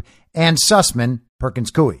research group, and Sussman, Perkins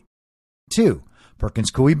Coie. 2.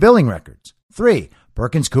 Perkins Coie billing records. 3.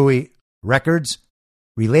 Perkins Coie records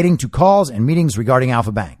relating to calls and meetings regarding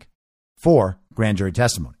Alpha Bank. 4. Grand jury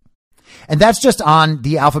testimony. And that's just on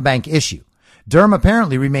the Alpha Bank issue. Durham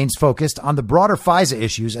apparently remains focused on the broader FISA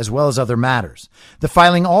issues as well as other matters. The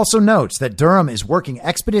filing also notes that Durham is working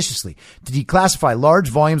expeditiously to declassify large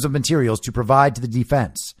volumes of materials to provide to the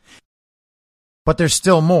defense. But there's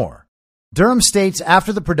still more. Durham states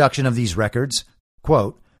after the production of these records,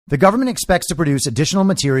 quote, the government expects to produce additional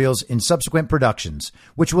materials in subsequent productions,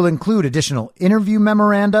 which will include additional interview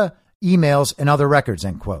memoranda, emails, and other records,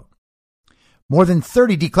 end quote. More than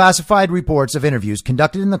 30 declassified reports of interviews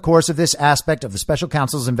conducted in the course of this aspect of the special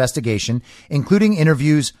counsel's investigation, including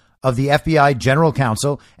interviews of the FBI general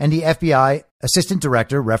counsel and the FBI assistant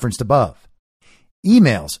director referenced above.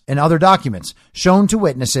 Emails and other documents shown to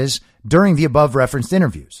witnesses during the above referenced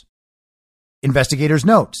interviews. Investigators'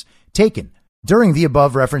 notes taken during the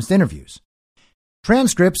above referenced interviews.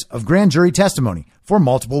 Transcripts of grand jury testimony for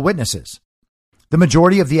multiple witnesses. The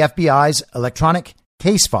majority of the FBI's electronic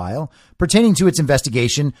case file pertaining to its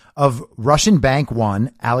investigation of Russian Bank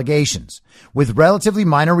 1 allegations, with relatively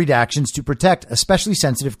minor redactions to protect especially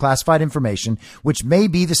sensitive classified information which may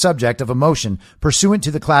be the subject of a motion pursuant to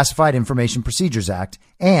the Classified Information Procedures Act,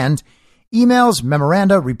 and emails,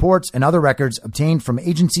 memoranda, reports, and other records obtained from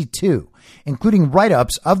Agency 2, including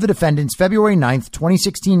write-ups of the defendant's February 9,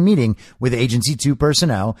 2016 meeting with Agency 2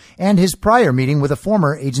 personnel and his prior meeting with a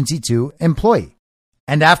former Agency 2 employee.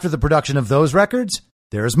 And after the production of those records,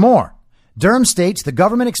 there's more. Durham states the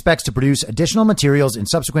government expects to produce additional materials in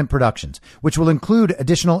subsequent productions, which will include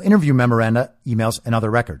additional interview memoranda, emails, and other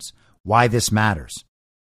records. Why this matters.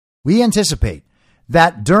 We anticipate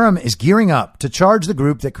that Durham is gearing up to charge the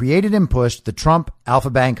group that created and pushed the Trump Alpha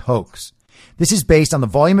Bank hoax. This is based on the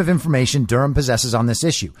volume of information Durham possesses on this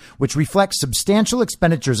issue, which reflects substantial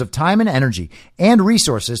expenditures of time and energy and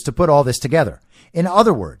resources to put all this together. In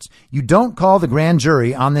other words, you don't call the grand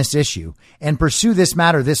jury on this issue and pursue this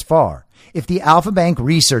matter this far if the Alpha Bank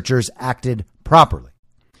researchers acted properly.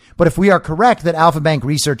 But if we are correct that Alpha Bank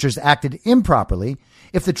researchers acted improperly,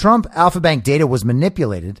 if the Trump Alpha Bank data was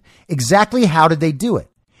manipulated, exactly how did they do it?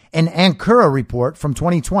 An Ankura report from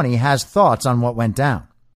 2020 has thoughts on what went down.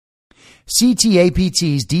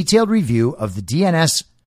 CTAPT's detailed review of the DNS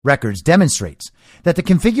records demonstrates that the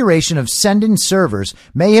configuration of send-in servers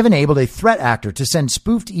may have enabled a threat actor to send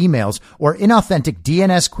spoofed emails or inauthentic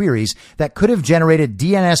DNS queries that could have generated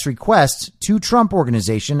DNS requests to Trump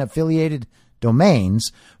Organization affiliated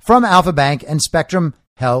domains from Alpha Bank and Spectrum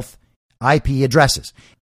Health IP addresses.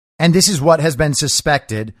 And this is what has been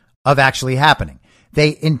suspected of actually happening.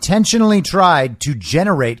 They intentionally tried to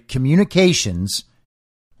generate communications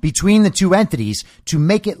between the two entities to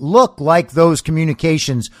make it look like those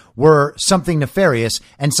communications were something nefarious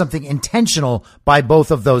and something intentional by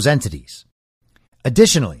both of those entities.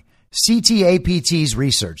 Additionally, CTAPT's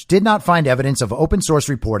research did not find evidence of open source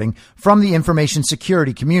reporting from the information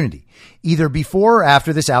security community, either before or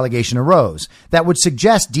after this allegation arose, that would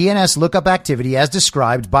suggest DNS lookup activity as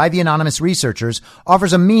described by the anonymous researchers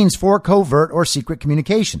offers a means for covert or secret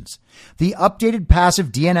communications. The updated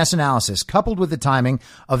passive DNS analysis, coupled with the timing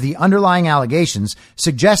of the underlying allegations,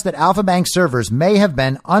 suggests that Alpha Bank servers may have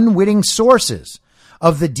been unwitting sources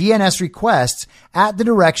of the DNS requests at the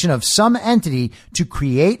direction of some entity to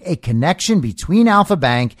create a connection between Alpha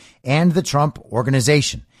Bank and the Trump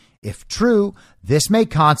Organization. If true, this may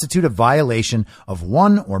constitute a violation of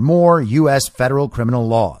one or more U.S. federal criminal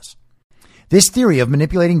laws. This theory of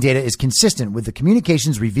manipulating data is consistent with the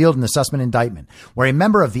communications revealed in the Sussman indictment, where a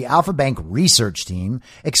member of the Alpha Bank research team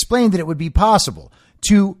explained that it would be possible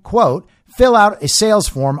to, quote, fill out a sales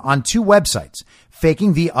form on two websites,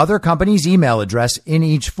 faking the other company's email address in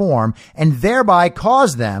each form, and thereby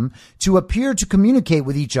cause them to appear to communicate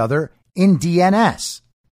with each other in DNS.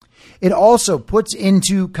 It also puts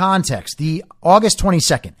into context the August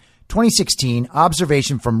 22nd, 2016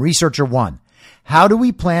 observation from Researcher One. How do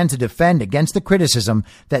we plan to defend against the criticism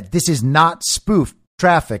that this is not spoofed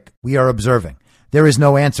traffic we are observing? There is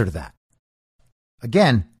no answer to that.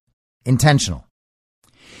 Again, intentional.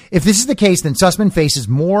 If this is the case, then Sussman faces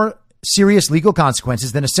more serious legal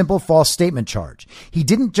consequences than a simple false statement charge. He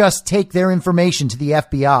didn't just take their information to the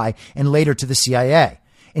FBI and later to the CIA.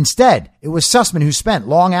 Instead, it was Sussman who spent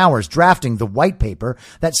long hours drafting the white paper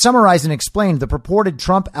that summarized and explained the purported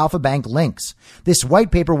Trump Alpha Bank links. This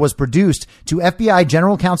white paper was produced to FBI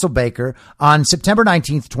General Counsel Baker on September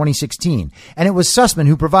 19th, 2016, and it was Sussman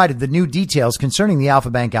who provided the new details concerning the Alpha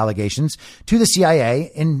Bank allegations to the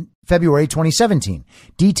CIA in February 2017,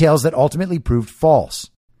 details that ultimately proved false.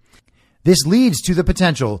 This leads to the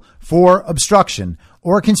potential for obstruction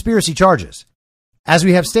or conspiracy charges. As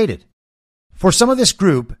we have stated, for some of this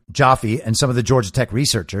group, Jaffe and some of the Georgia Tech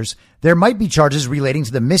researchers, there might be charges relating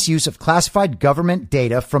to the misuse of classified government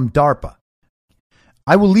data from DARPA.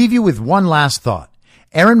 I will leave you with one last thought.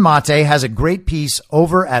 Aaron Mate has a great piece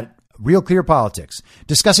over at Real Clear Politics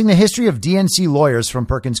discussing the history of DNC lawyers from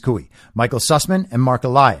Perkins Coie, Michael Sussman and Mark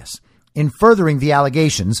Elias, in furthering the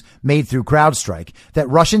allegations made through CrowdStrike that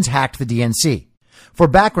Russians hacked the DNC. For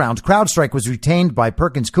background, CrowdStrike was retained by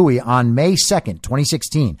Perkins Coie on May 2nd,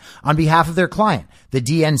 2016, on behalf of their client, the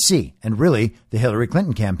DNC, and really the Hillary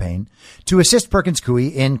Clinton campaign, to assist Perkins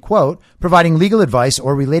Coie in, quote, providing legal advice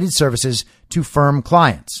or related services to firm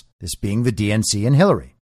clients, this being the DNC and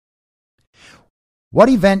Hillary. What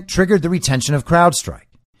event triggered the retention of CrowdStrike?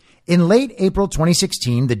 In late April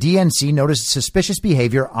 2016, the DNC noticed suspicious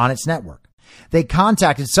behavior on its network. They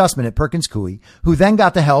contacted Sussman at Perkins Coie, who then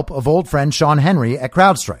got the help of old friend Sean Henry at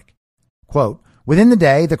CrowdStrike. Quote, within the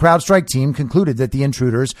day, the CrowdStrike team concluded that the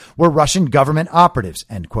intruders were Russian government operatives,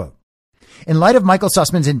 end quote. In light of Michael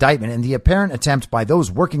Sussman's indictment and the apparent attempt by those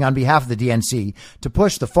working on behalf of the DNC to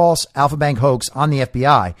push the false Alpha Bank hoax on the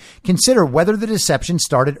FBI, consider whether the deception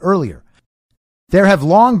started earlier. There have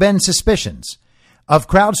long been suspicions of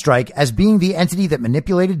CrowdStrike as being the entity that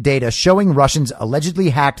manipulated data showing Russians allegedly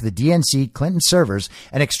hacked the DNC Clinton servers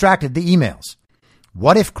and extracted the emails.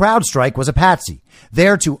 What if CrowdStrike was a patsy,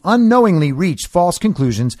 there to unknowingly reach false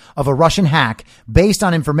conclusions of a Russian hack based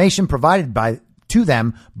on information provided to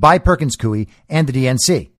them by Perkins Coie and the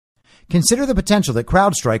DNC? Consider the potential that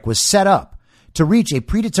CrowdStrike was set up to reach a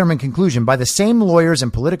predetermined conclusion by the same lawyers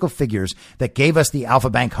and political figures that gave us the Alpha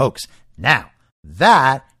Bank hoax. Now,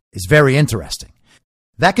 that is very interesting.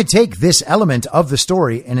 That could take this element of the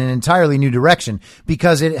story in an entirely new direction,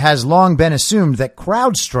 because it has long been assumed that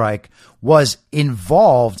CrowdStrike was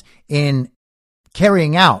involved in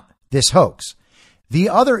carrying out this hoax. The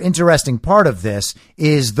other interesting part of this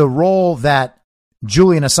is the role that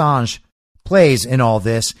Julian Assange plays in all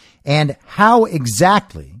this and how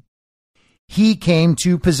exactly he came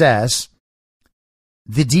to possess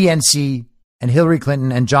the DNC and Hillary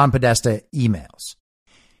Clinton and John Podesta emails.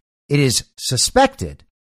 It is suspected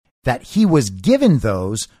that he was given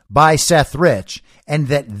those by Seth Rich, and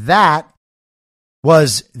that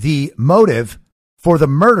was the motive for the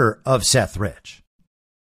murder of Seth Rich.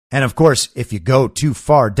 And of course, if you go too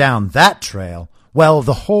far down that trail, well,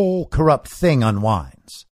 the whole corrupt thing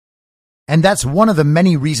unwinds. And that's one of the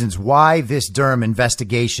many reasons why this Durham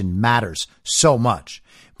investigation matters so much,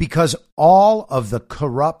 because all of the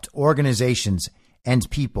corrupt organizations and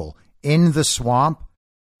people in the swamp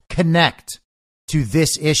connect to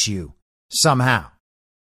this issue somehow.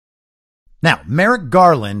 Now, Merrick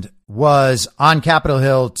Garland was on Capitol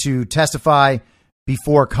Hill to testify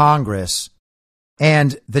before Congress,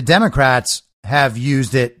 and the Democrats have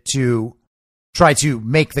used it to try to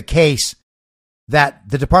make the case that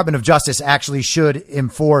the Department of Justice actually should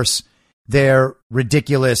enforce their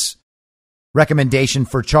ridiculous recommendation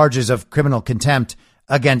for charges of criminal contempt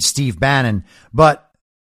against Steve Bannon. But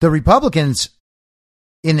the Republicans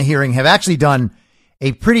in the hearing have actually done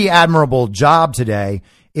a pretty admirable job today.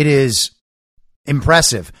 It is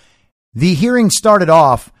impressive. The hearing started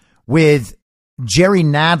off with Jerry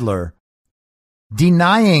Nadler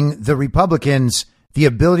denying the Republicans the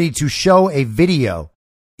ability to show a video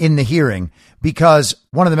in the hearing because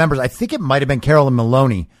one of the members, I think it might have been Carolyn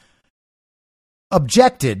Maloney,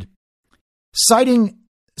 objected, citing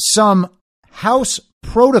some House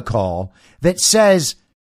protocol that says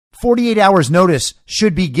 48 hours notice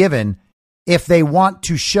should be given if they want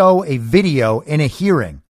to show a video in a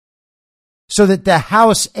hearing so that the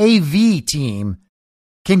House AV team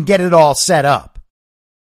can get it all set up.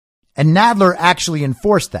 And Nadler actually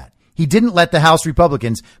enforced that. He didn't let the House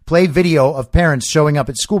Republicans play video of parents showing up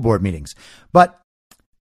at school board meetings. But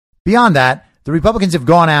beyond that, the Republicans have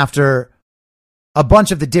gone after a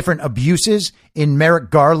bunch of the different abuses in Merrick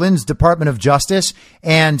Garland's Department of Justice,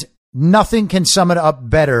 and nothing can sum it up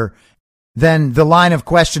better than the line of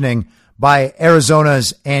questioning by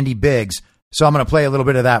Arizona's Andy Biggs. So I'm going to play a little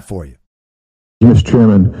bit of that for you. Mr.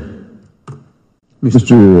 Chairman,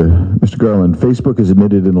 Mr. Garland, Facebook has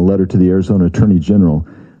admitted in a letter to the Arizona Attorney General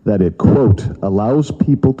that it, quote, allows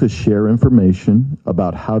people to share information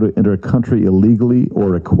about how to enter a country illegally or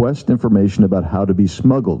request information about how to be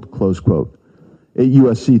smuggled, close quote. 8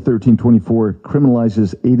 U.S.C. 1324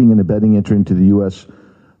 criminalizes aiding and abetting entry into the U.S.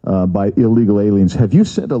 By illegal aliens. Have you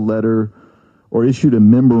sent a letter or issued a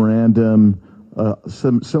memorandum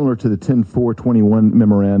similar to the 10-421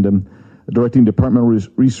 memorandum directing departmental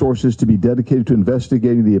resources to be dedicated to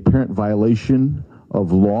investigating the apparent violation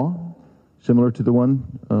of law, similar to the one?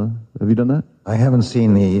 Have you done that? I haven't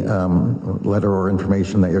seen the letter or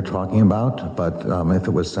information that you're talking about, but if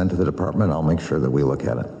it was sent to the department, I'll make sure that we look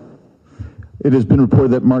at it. It has been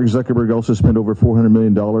reported that Mark Zuckerberg also spent over $400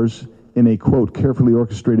 million in a, quote, carefully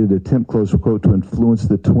orchestrated attempt, close quote, to influence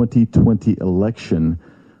the 2020 election.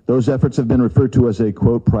 Those efforts have been referred to as a,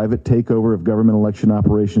 quote, private takeover of government election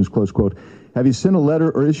operations, close quote. Have you sent a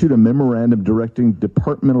letter or issued a memorandum directing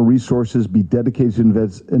departmental resources be dedicated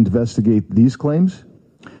to investigate these claims?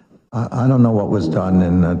 I don't know what was done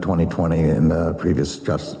in 2020 in the previous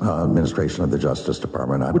administration of the Justice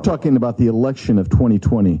Department. We're talking about the election of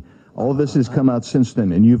 2020. All of this has come out since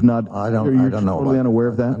then, and you've not. I don't know. Totally unaware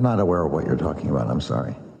of that. I'm not aware of what you're talking about. I'm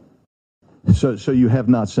sorry. So you have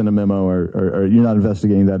not sent a memo, or you're not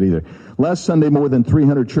investigating that either. Last Sunday, more than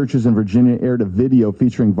 300 churches in Virginia aired a video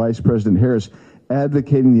featuring Vice President Harris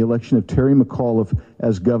advocating the election of Terry McAuliffe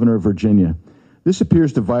as governor of Virginia. This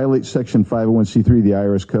appears to violate Section 501c3 of the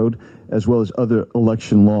IRS Code, as well as other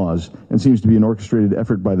election laws, and seems to be an orchestrated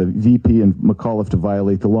effort by the VP and McAuliffe to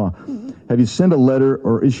violate the law. have you sent a letter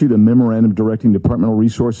or issued a memorandum directing departmental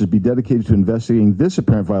resources be dedicated to investigating this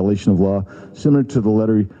apparent violation of law, similar to the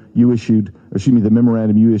letter you issued, the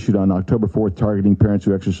memorandum you issued on October 4th targeting parents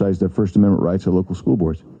who exercise their First Amendment rights at local school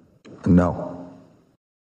boards? No.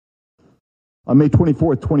 On May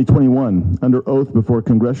 24th, 2021, under oath before a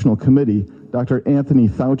congressional committee, Dr. Anthony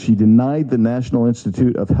Fauci denied the National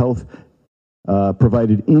Institute of Health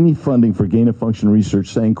provided any funding for gain-of-function research,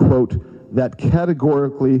 saying, quote, that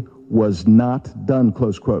categorically was not done,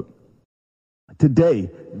 close quote. Today,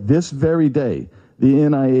 this very day, the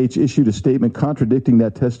NIH issued a statement contradicting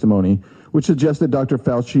that testimony, which suggests that Dr.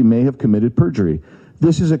 Fauci may have committed perjury.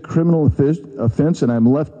 This is a criminal offense, and I'm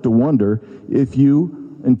left to wonder if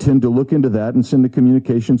you intend to look into that and send a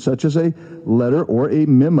communication such as a letter or a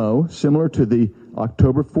memo similar to the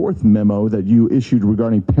October 4th memo that you issued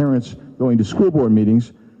regarding parents going to school board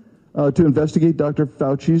meetings to investigate Dr.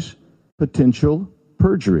 Fauci's potential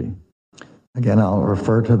perjury. Again, I'll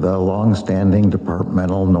refer to the long-standing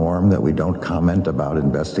departmental norm that we don't comment about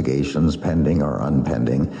investigations pending or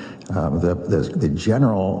unpending. The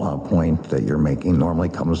general point that you're making normally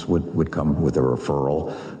would come with a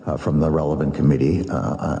referral from the relevant committee.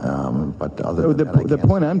 But other than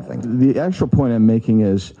that, the actual point I'm making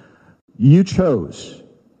is you chose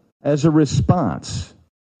as a response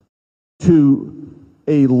to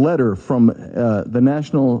a letter from the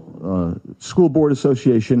National School Board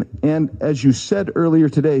Association, and as you said earlier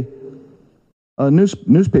today,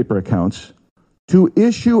 newspaper accounts, to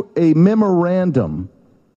issue a memorandum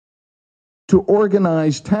to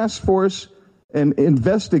organize task force and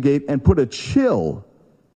investigate and put a chill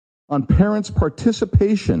on parents'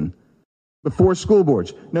 participation before school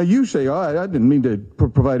boards. Now you say, oh, I didn't mean to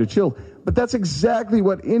provide a chill, but that's exactly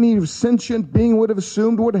what any sentient being would have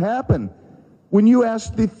assumed would happen. When you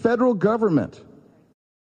ask the federal government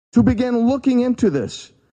to begin looking into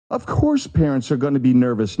this, of course parents are going to be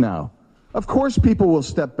nervous now. Of course people will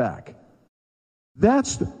step back.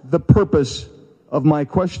 That's the purpose of my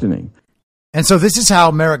questioning. And so this is how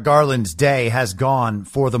Merrick Garland's day has gone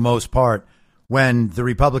for the most part when the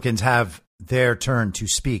Republicans have their turn to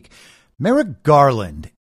speak. Merrick Garland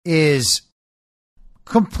is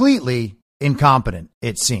completely incompetent,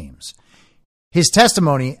 it seems. His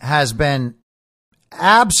testimony has been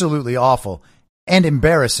absolutely awful and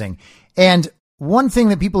embarrassing. And one thing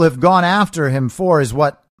that people have gone after him for is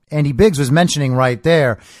what Andy Biggs was mentioning right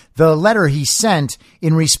there, the letter he sent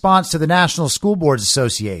in response to the National School Boards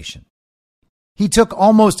Association. He took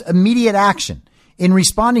almost immediate action in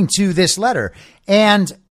responding to this letter,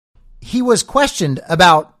 and he was questioned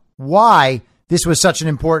about why this was such an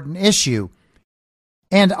important issue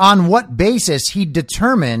and on what basis he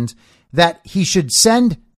determined that he should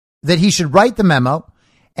write the memo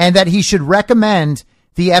and that he should recommend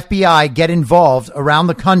the FBI get involved around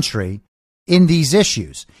the country in these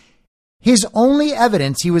issues. His only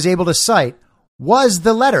evidence he was able to cite was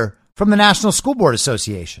the letter from the National School Board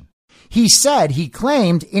Association. He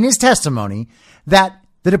claimed in his testimony that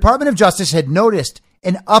the Department of Justice had noticed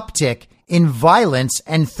an uptick in violence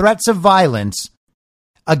and threats of violence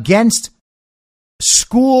against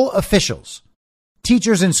school officials,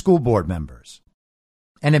 teachers and school board members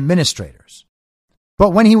and administrators.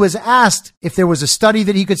 But when he was asked if there was a study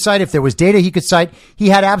that he could cite, if there was data he could cite, he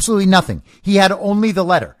had absolutely nothing. He had only the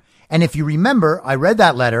letter. And if you remember, I read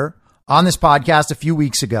that letter on this podcast a few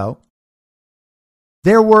weeks ago.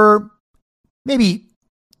 There were maybe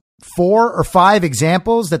 4 or 5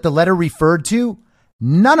 examples that the letter referred to.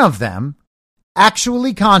 None of them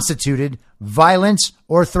actually constituted violence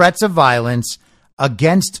or threats of violence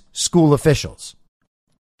against school officials.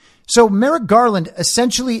 So Merrick Garland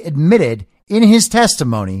essentially admitted in his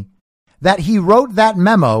testimony that he wrote that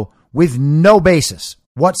memo with no basis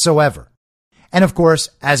whatsoever. And of course,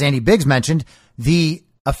 as Andy Biggs mentioned, the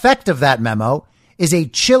effect of that memo is a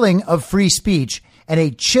chilling of free speech and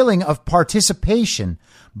a chilling of participation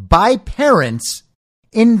by parents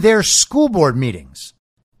in their school board meetings,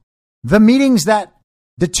 the meetings that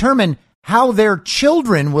determine how their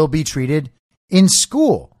children will be treated in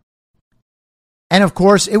school. And of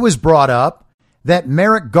course, it was brought up that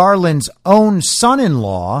Merrick Garland's own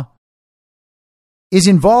son-in-law is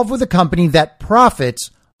involved with a company that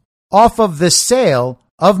profits off of the sale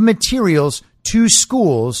of materials to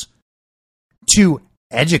schools to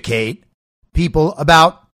educate people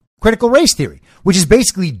about critical race theory, which is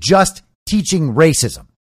basically just teaching racism.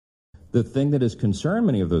 The thing that has concerned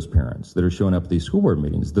many of those parents that are showing up at these school board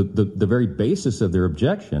meetings, the very basis of their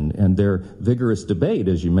objection and their vigorous debate,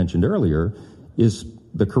 as you mentioned earlier, is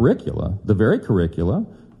the curricula, the very curricula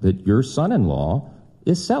that your son-in-law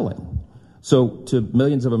is selling. So to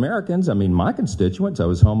millions of Americans, I mean, my constituents, I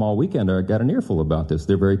was home all weekend, I got an earful about this.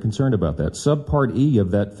 They're very concerned about that. Subpart E of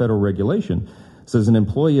that federal regulation says an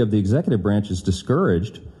employee of the executive branch is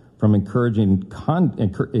discouraged from engaging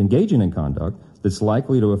in conduct that's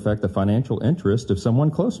likely to affect the financial interest of someone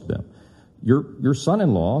close to them. Your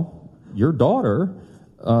son-in-law, your daughter,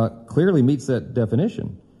 clearly meets that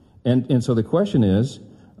definition. And so the question is,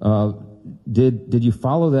 did you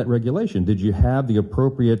follow that regulation? Did you have the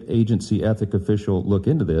appropriate agency ethic official look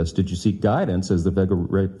into this? Did you seek guidance as the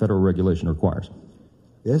federal regulation requires?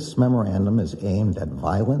 This memorandum is aimed at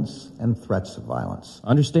violence and threats of violence.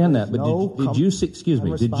 Understand that, but did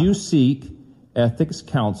you seek ethics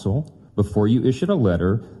counsel before you issued a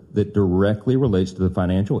letter that directly relates to the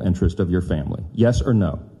financial interest of your family? Yes or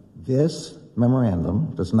no? This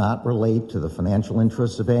memorandum does not relate to the financial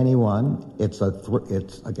interests of anyone. It's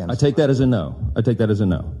against. I take that as a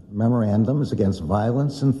no. Memorandum is against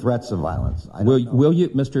violence and threats of violence. Will you,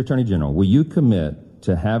 Mr. Attorney General, will you commit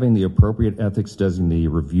to having the appropriate ethics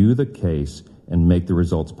designee review the case and make the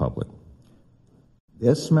results public?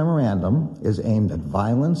 This memorandum is aimed at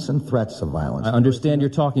violence and threats of violence. I understand your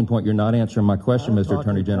talking point. You're not answering my question, Mr.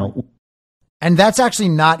 Attorney General. And that's actually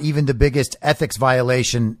not even the biggest ethics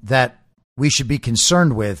violation that we should be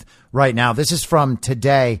concerned with right now. This is from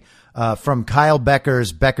today, from Kyle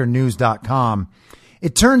Becker's BeckerNews.com.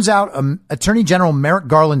 It turns out Attorney General Merrick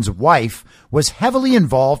Garland's wife was heavily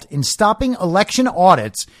involved in stopping election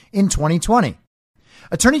audits in 2020.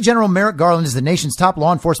 Attorney General Merrick Garland is the nation's top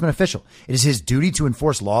law enforcement official. It is his duty to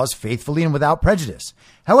enforce laws faithfully and without prejudice.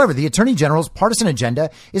 However, the Attorney General's partisan agenda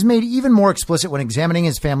is made even more explicit when examining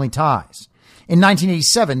his family ties. In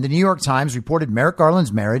 1987, the New York Times reported Merrick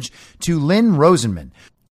Garland's marriage to Lynn Rosenman,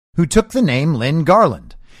 who took the name Lynn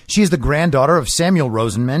Garland. She is the granddaughter of Samuel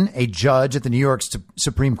Rosenman, a judge at the New York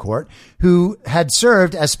Supreme Court, who had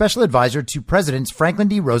served as special advisor to Presidents Franklin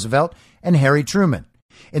D. Roosevelt and Harry Truman.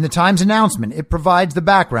 In the Times announcement, it provides the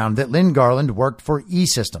background that Lynn Garland worked for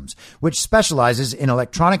E-Systems, which specializes in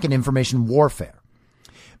electronic and information warfare.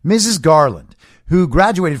 Mrs. Garland, who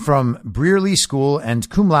graduated from Brearley School and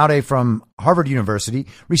cum laude from Harvard University,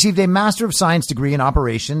 received a Master of Science degree in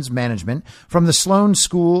Operations Management from the Sloan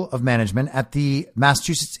School of Management at the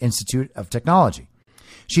Massachusetts Institute of Technology.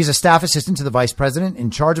 She is a staff assistant to the vice president in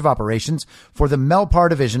charge of operations for the Melpar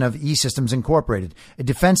division of E-Systems Incorporated, a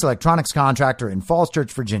defense electronics contractor in Falls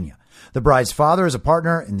Church, Virginia. The bride's father is a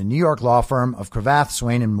partner in the New York law firm of Cravath,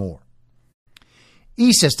 Swaine & Moore.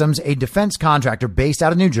 E-Systems, a defense contractor based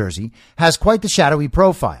out of New Jersey, has quite the shadowy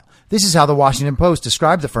profile. This is how the Washington Post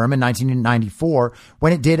described the firm in 1994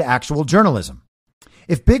 when it did actual journalism.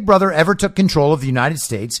 If Big Brother ever took control of the United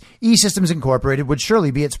States, E-Systems Incorporated would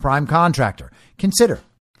surely be its prime contractor. Consider.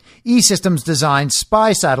 E-Systems designs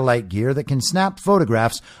spy satellite gear that can snap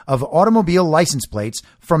photographs of automobile license plates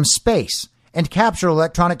from space and capture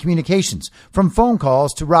electronic communications from phone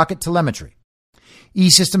calls to rocket telemetry.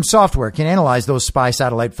 E-Systems software can analyze those spy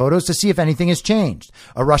satellite photos to see if anything has changed,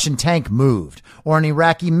 a Russian tank moved, or an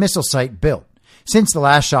Iraqi missile site built, since the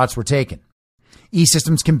last shots were taken.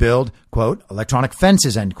 E-Systems can build, quote, electronic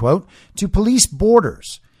fences, end quote, to police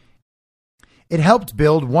borders. It helped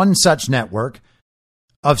build one such network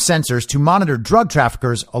of sensors to monitor drug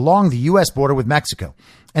traffickers along the U.S. border with Mexico,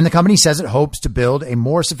 and the company says it hopes to build a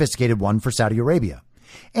more sophisticated one for Saudi Arabia.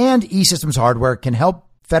 And E-Systems hardware can help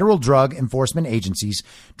federal drug enforcement agencies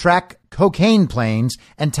track cocaine planes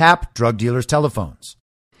and tap drug dealers' telephones.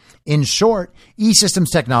 In short,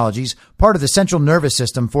 E-Systems technologies, part of the central nervous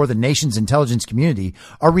system for the nation's intelligence community,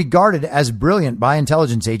 are regarded as brilliant by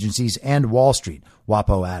intelligence agencies and Wall Street,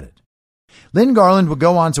 WAPO added. Lynn Garland would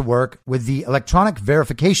go on to work with the Electronic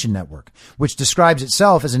Verification Network, which describes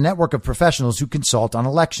itself as a network of professionals who consult on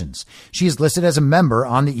elections. She is listed as a member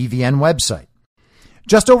on the EVN website.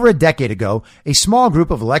 Just over a decade ago, a small group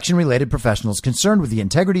of election-related professionals concerned with the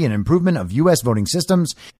integrity and improvement of U.S. voting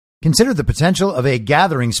systems considered the potential of a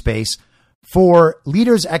gathering space for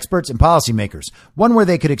leaders, experts, and policymakers, one where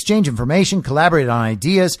they could exchange information, collaborate on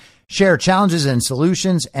ideas, share challenges and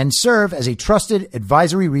solutions, and serve as a trusted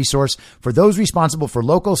advisory resource for those responsible for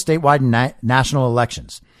local, statewide, and national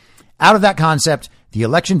elections. Out of that concept, the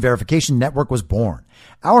Election Verification Network was born.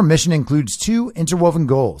 Our mission includes two interwoven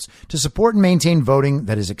goals: to support and maintain voting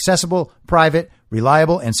that is accessible, private,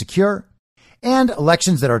 reliable, and secure, and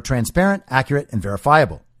elections that are transparent, accurate, and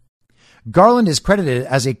verifiable. Garland is credited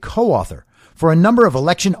as a co-author for a number of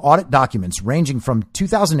election audit documents ranging from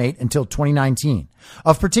 2008 until 2019.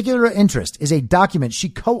 Of particular interest is a document she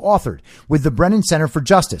co-authored with the Brennan Center for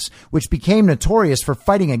Justice, which became notorious for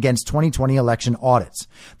fighting against 2020 election audits.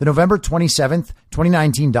 The November 27th,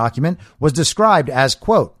 2019 document was described as,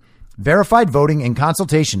 quote, verified voting in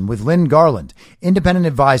consultation with Lynn Garland, independent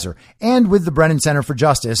advisor, and with the Brennan Center for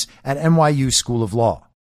Justice at NYU School of Law.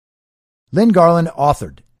 Lynn Garland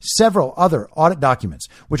authored several other audit documents,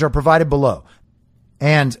 which are provided below.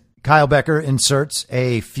 And Kyle Becker inserts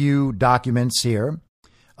a few documents here.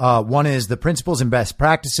 One is the Principles and Best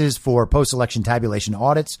Practices for Post-Election Tabulation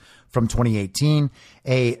Audits from 2018,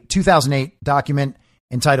 a 2008 document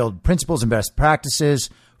entitled Principles and Best Practices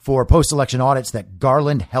for Post-Election Audits that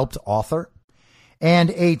Garland helped author, and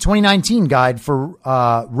a 2019 guide for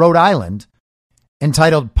Rhode Island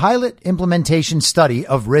entitled Pilot Implementation Study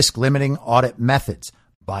of Risk Limiting Audit Methods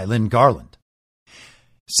by Lynn Garland.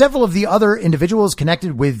 Several of the other individuals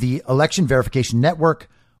connected with the Election Verification Network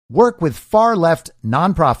work with far-left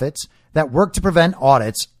nonprofits that work to prevent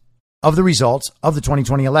audits of the results of the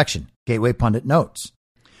 2020 election, Gateway Pundit notes.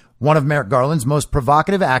 One of Merrick Garland's most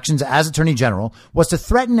provocative actions as Attorney General was to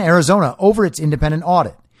threaten Arizona over its independent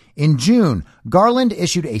audit. In June, Garland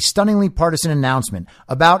issued a stunningly partisan announcement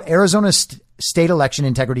about Arizona's state election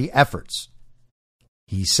integrity efforts.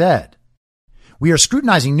 He said, "We are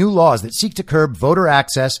scrutinizing new laws that seek to curb voter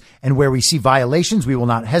access, and where we see violations, we will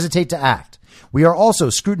not hesitate to act. We are also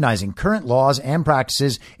scrutinizing current laws and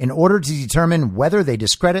practices in order to determine whether they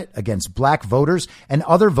discredit against black voters and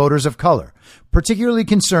other voters of color. Particularly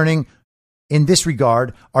concerning in this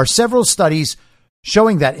regard are several studies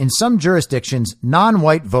showing that in some jurisdictions,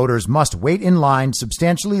 non-white voters must wait in line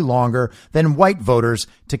substantially longer than white voters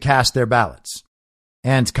to cast their ballots."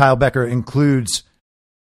 And Kyle Becker includes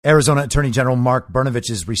Arizona Attorney General Mark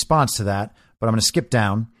Brnovich's response to that, but I'm going to skip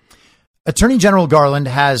down. Attorney General Garland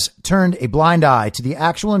has turned a blind eye to the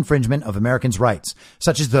actual infringement of Americans' rights,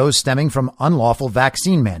 such as those stemming from unlawful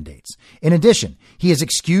vaccine mandates. In addition, he has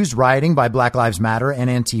excused rioting by Black Lives Matter and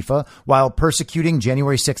Antifa while persecuting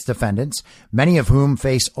January 6th defendants, many of whom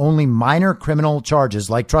face only minor criminal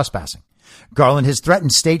charges like trespassing. Garland has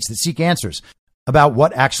threatened states that seek answers about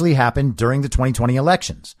what actually happened during the 2020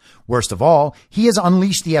 elections. Worst of all, he has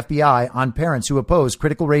unleashed the FBI on parents who oppose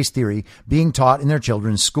critical race theory being taught in their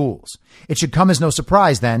children's schools. It should come as no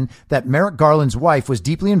surprise, then, that Merrick Garland's wife was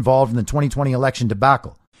deeply involved in the 2020 election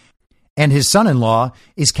debacle, and his son-in-law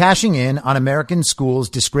is cashing in on American schools'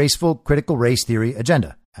 disgraceful critical race theory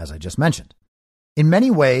agenda, as I just mentioned. In many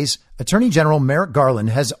ways, Attorney General Merrick Garland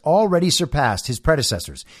has already surpassed his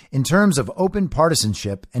predecessors in terms of open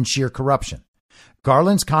partisanship and sheer corruption.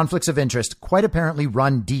 Garland's conflicts of interest quite apparently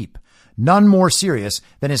run deep, none more serious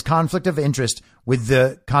than his conflict of interest with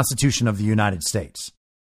the Constitution of the United States.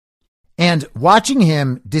 And watching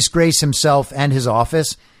him disgrace himself and his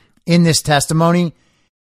office in this testimony,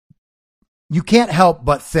 you can't help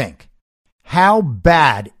but think how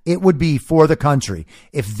bad it would be for the country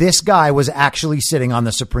if this guy was actually sitting on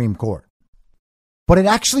the Supreme Court. But it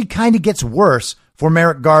actually kind of gets worse for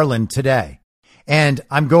Merrick Garland today. And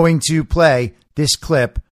I'm going to play this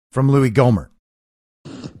clip from Louis Gohmert.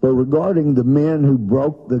 But regarding the men who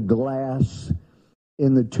broke the glass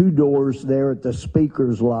in the two doors there at the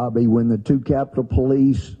speaker's lobby when the two Capitol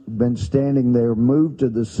Police been standing there, moved to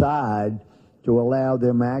the side to allow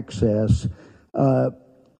them access,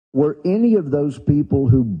 were any of those people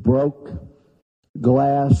who broke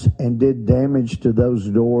glass and did damage to those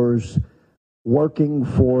doors working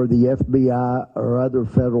for the FBI or other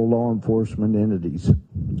federal law enforcement entities?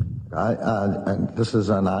 This is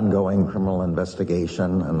an ongoing criminal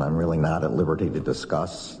investigation, and I'm really not at liberty to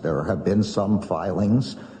discuss. There have been some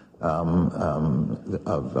filings in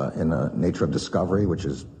the nature of discovery, which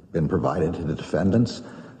has been provided to the defendants.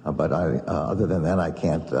 But other than that, I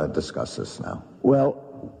can't discuss this now.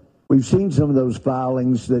 Well, we've seen some of those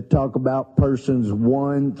filings that talk about persons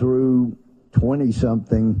 1 through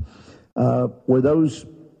 20-something. Were those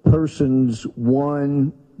persons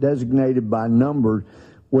 1 designated by number?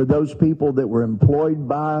 Were those people that were employed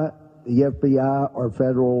by the FBI or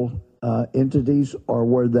federal entities, or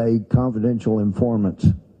were they confidential informants?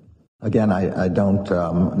 Again, I don't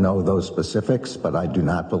know those specifics, but I do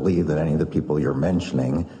not believe that any of the people you're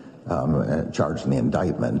mentioning charged in the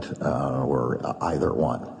indictment were either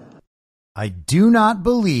one. I do not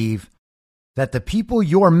believe that the people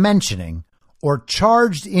you're mentioning or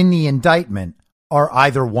charged in the indictment are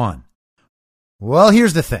either one. Well,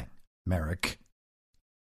 here's the thing, Merrick.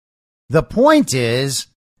 The point is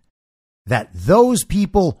that those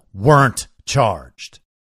people weren't charged.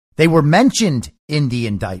 They were mentioned in the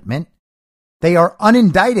indictment. They are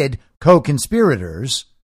unindicted co-conspirators,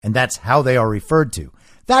 and that's how they are referred to.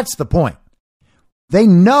 That's the point. They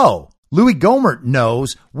know, Louis Gohmert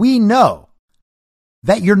knows, we know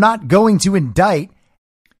that you're not going to indict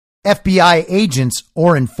FBI agents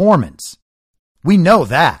or informants. We know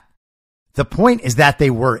that. The point is that they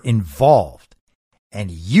were involved, and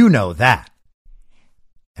you know that.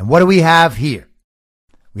 And what do we have here?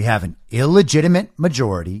 We have an illegitimate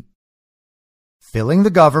majority filling the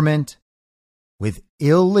government with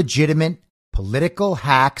illegitimate political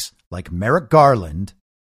hacks like Merrick Garland,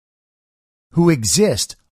 who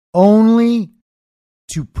exist only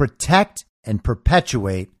to protect and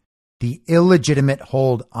perpetuate the illegitimate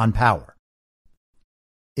hold on power.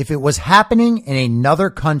 If it was happening in another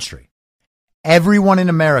country, everyone in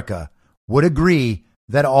America would agree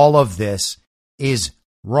that all of this is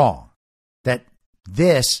wrong, that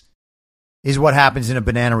this is what happens in a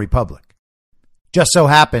banana republic. Just so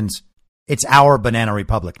happens it's our banana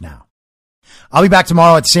republic now. I'll be back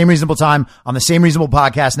tomorrow at the same reasonable time on the Same Reasonable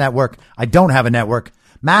Podcast Network. I don't have a network.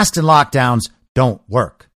 Masks and lockdowns don't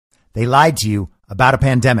work. They lied to you about a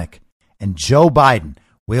pandemic, and Joe Biden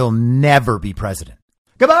will never be president.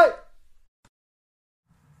 Goodbye.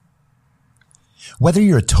 Whether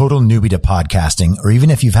you're a total newbie to podcasting or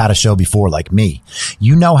even if you've had a show before like me,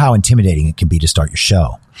 you know how intimidating it can be to start your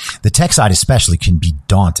show. The tech side especially can be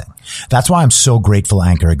daunting. That's why I'm so grateful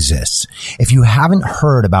Anchor exists. If you haven't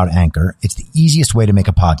heard about Anchor, it's the easiest way to make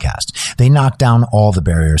a podcast. They knock down all the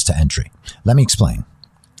barriers to entry. Let me explain.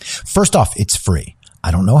 First off, it's free.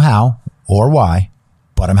 I don't know how or why,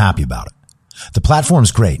 but I'm happy about it. The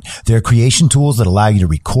platform's great. There are creation tools that allow you to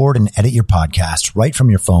record and edit your podcast right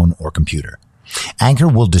from your phone or computer. Anchor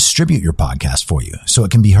will distribute your podcast for you so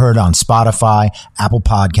it can be heard on Spotify, Apple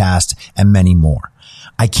Podcasts, and many more.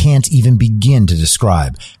 I can't even begin to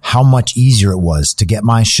describe how much easier it was to get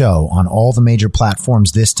my show on all the major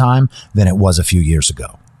platforms this time than it was a few years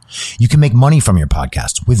ago. You can make money from your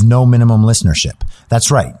podcast with no minimum listenership. That's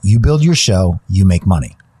right. You build your show, you make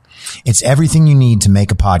money. It's everything you need to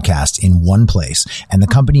make a podcast in one place, and the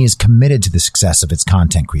company is committed to the success of its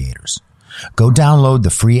content creators. Go download the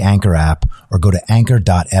free Anchor app or go to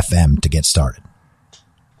anchor.fm to get started.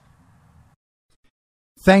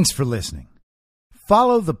 Thanks for listening.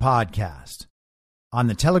 Follow the podcast on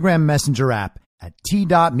the Telegram Messenger app at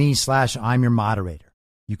t.me/I'm your moderator.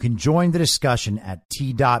 You can join the discussion at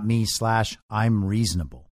t.me/I'm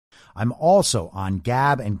reasonable. I'm also on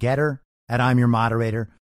Gab and Getter at I'm your moderator.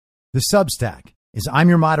 The Substack is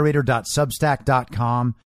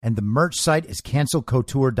imyourmoderator.substack.com and the merch site is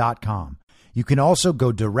cancelcouture.com. You can also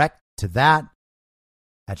go direct to that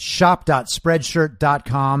at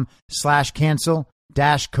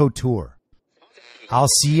shop.spreadshirt.com/cancel-couture. I'll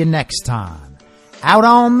see you next time out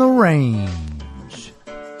on the range.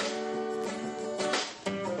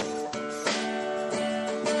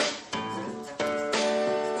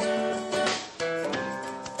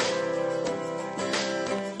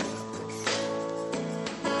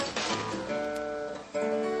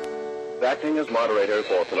 Acting as moderator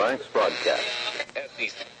for tonight's broadcast.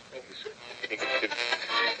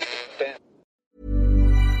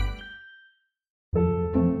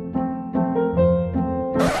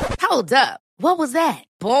 Hold up. What was that?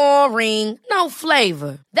 Boring. No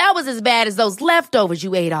flavor. That was as bad as those leftovers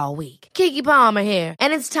you ate all week. Keke Palmer here.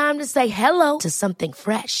 And it's time to say hello to something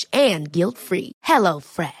fresh and guilt-free. Hello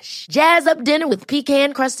Fresh. Jazz up dinner with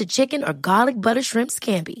pecan-crusted chicken or garlic butter shrimp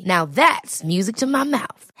scampi. Now that's music to my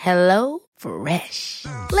mouth. Hello Fresh.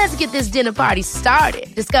 Let's get this dinner party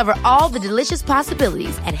started. Discover all the delicious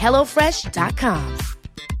possibilities at HelloFresh.com.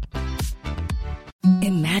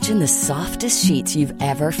 Imagine the softest sheets you've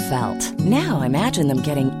ever felt. Now imagine them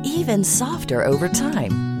getting even softer over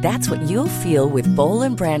time. That's what you'll feel with Boll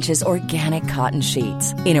 & Branch's organic cotton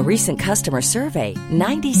sheets. In a recent customer survey,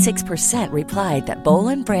 96% replied that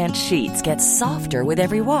Boll & Branch sheets get softer with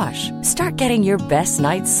every wash. Start getting your best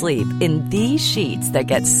night's sleep in these sheets that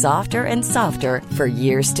get softer and softer for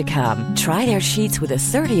years to come. Try their sheets with a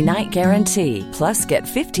 30-night guarantee. Plus, get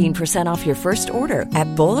 15% off your first order at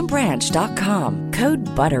bollandbranch.com. Code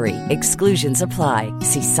BUTTERY. Exclusions apply.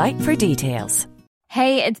 See site for details.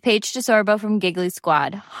 Hey, it's Paige DeSorbo from Giggly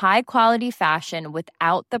Squad. High quality fashion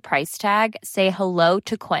without the price tag. Say hello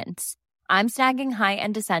to Quince. I'm snagging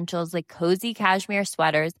high-end essentials like cozy cashmere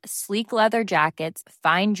sweaters, sleek leather jackets,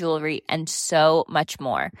 fine jewelry, and so much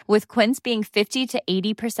more. With Quince being 50 to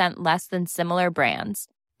 80% less than similar brands.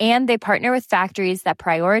 And they partner with factories that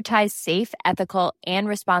prioritize safe, ethical, and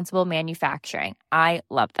responsible manufacturing. I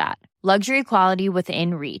love that. Luxury quality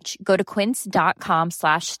within reach. Go to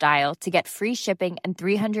quince.com/style to get free shipping and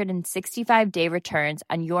 365-day returns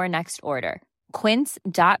on your next order.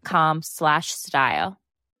 Quince.com/style.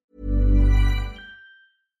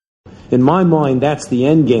 In my mind, that's the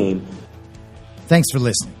end game. Thanks for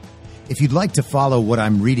listening. If you'd like to follow what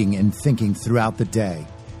I'm reading and thinking throughout the day,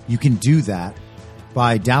 you can do that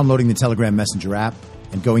by downloading the Telegram Messenger app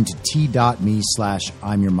and going to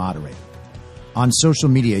t.me/I'm your moderator. On social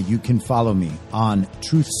media, you can follow me on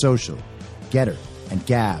Truth Social, Getter, and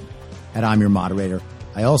Gab at I'm Your Moderator.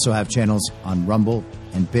 I also have channels on Rumble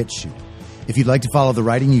and BitChute. If you'd like to follow the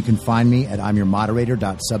writing, you can find me at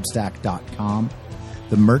I'mYourModerator.substack.com.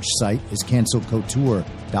 The merch site is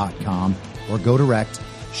cancelcouture.com, or go direct,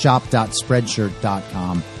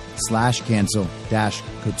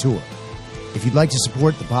 shop.spreadshirt.com/cancel-couture. If you'd like to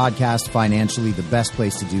support the podcast financially, the best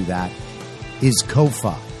place to do that is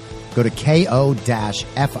Ko-Fi. Go to ko-fi.com/I'm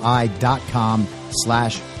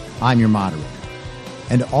Your Moderator.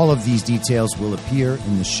 And all of these details will appear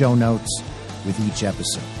in the show notes with each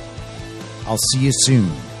episode. I'll see you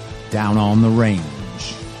soon down on the range.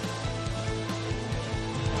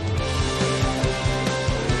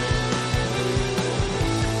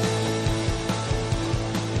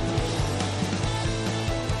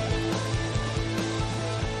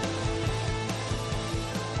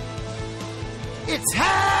 It's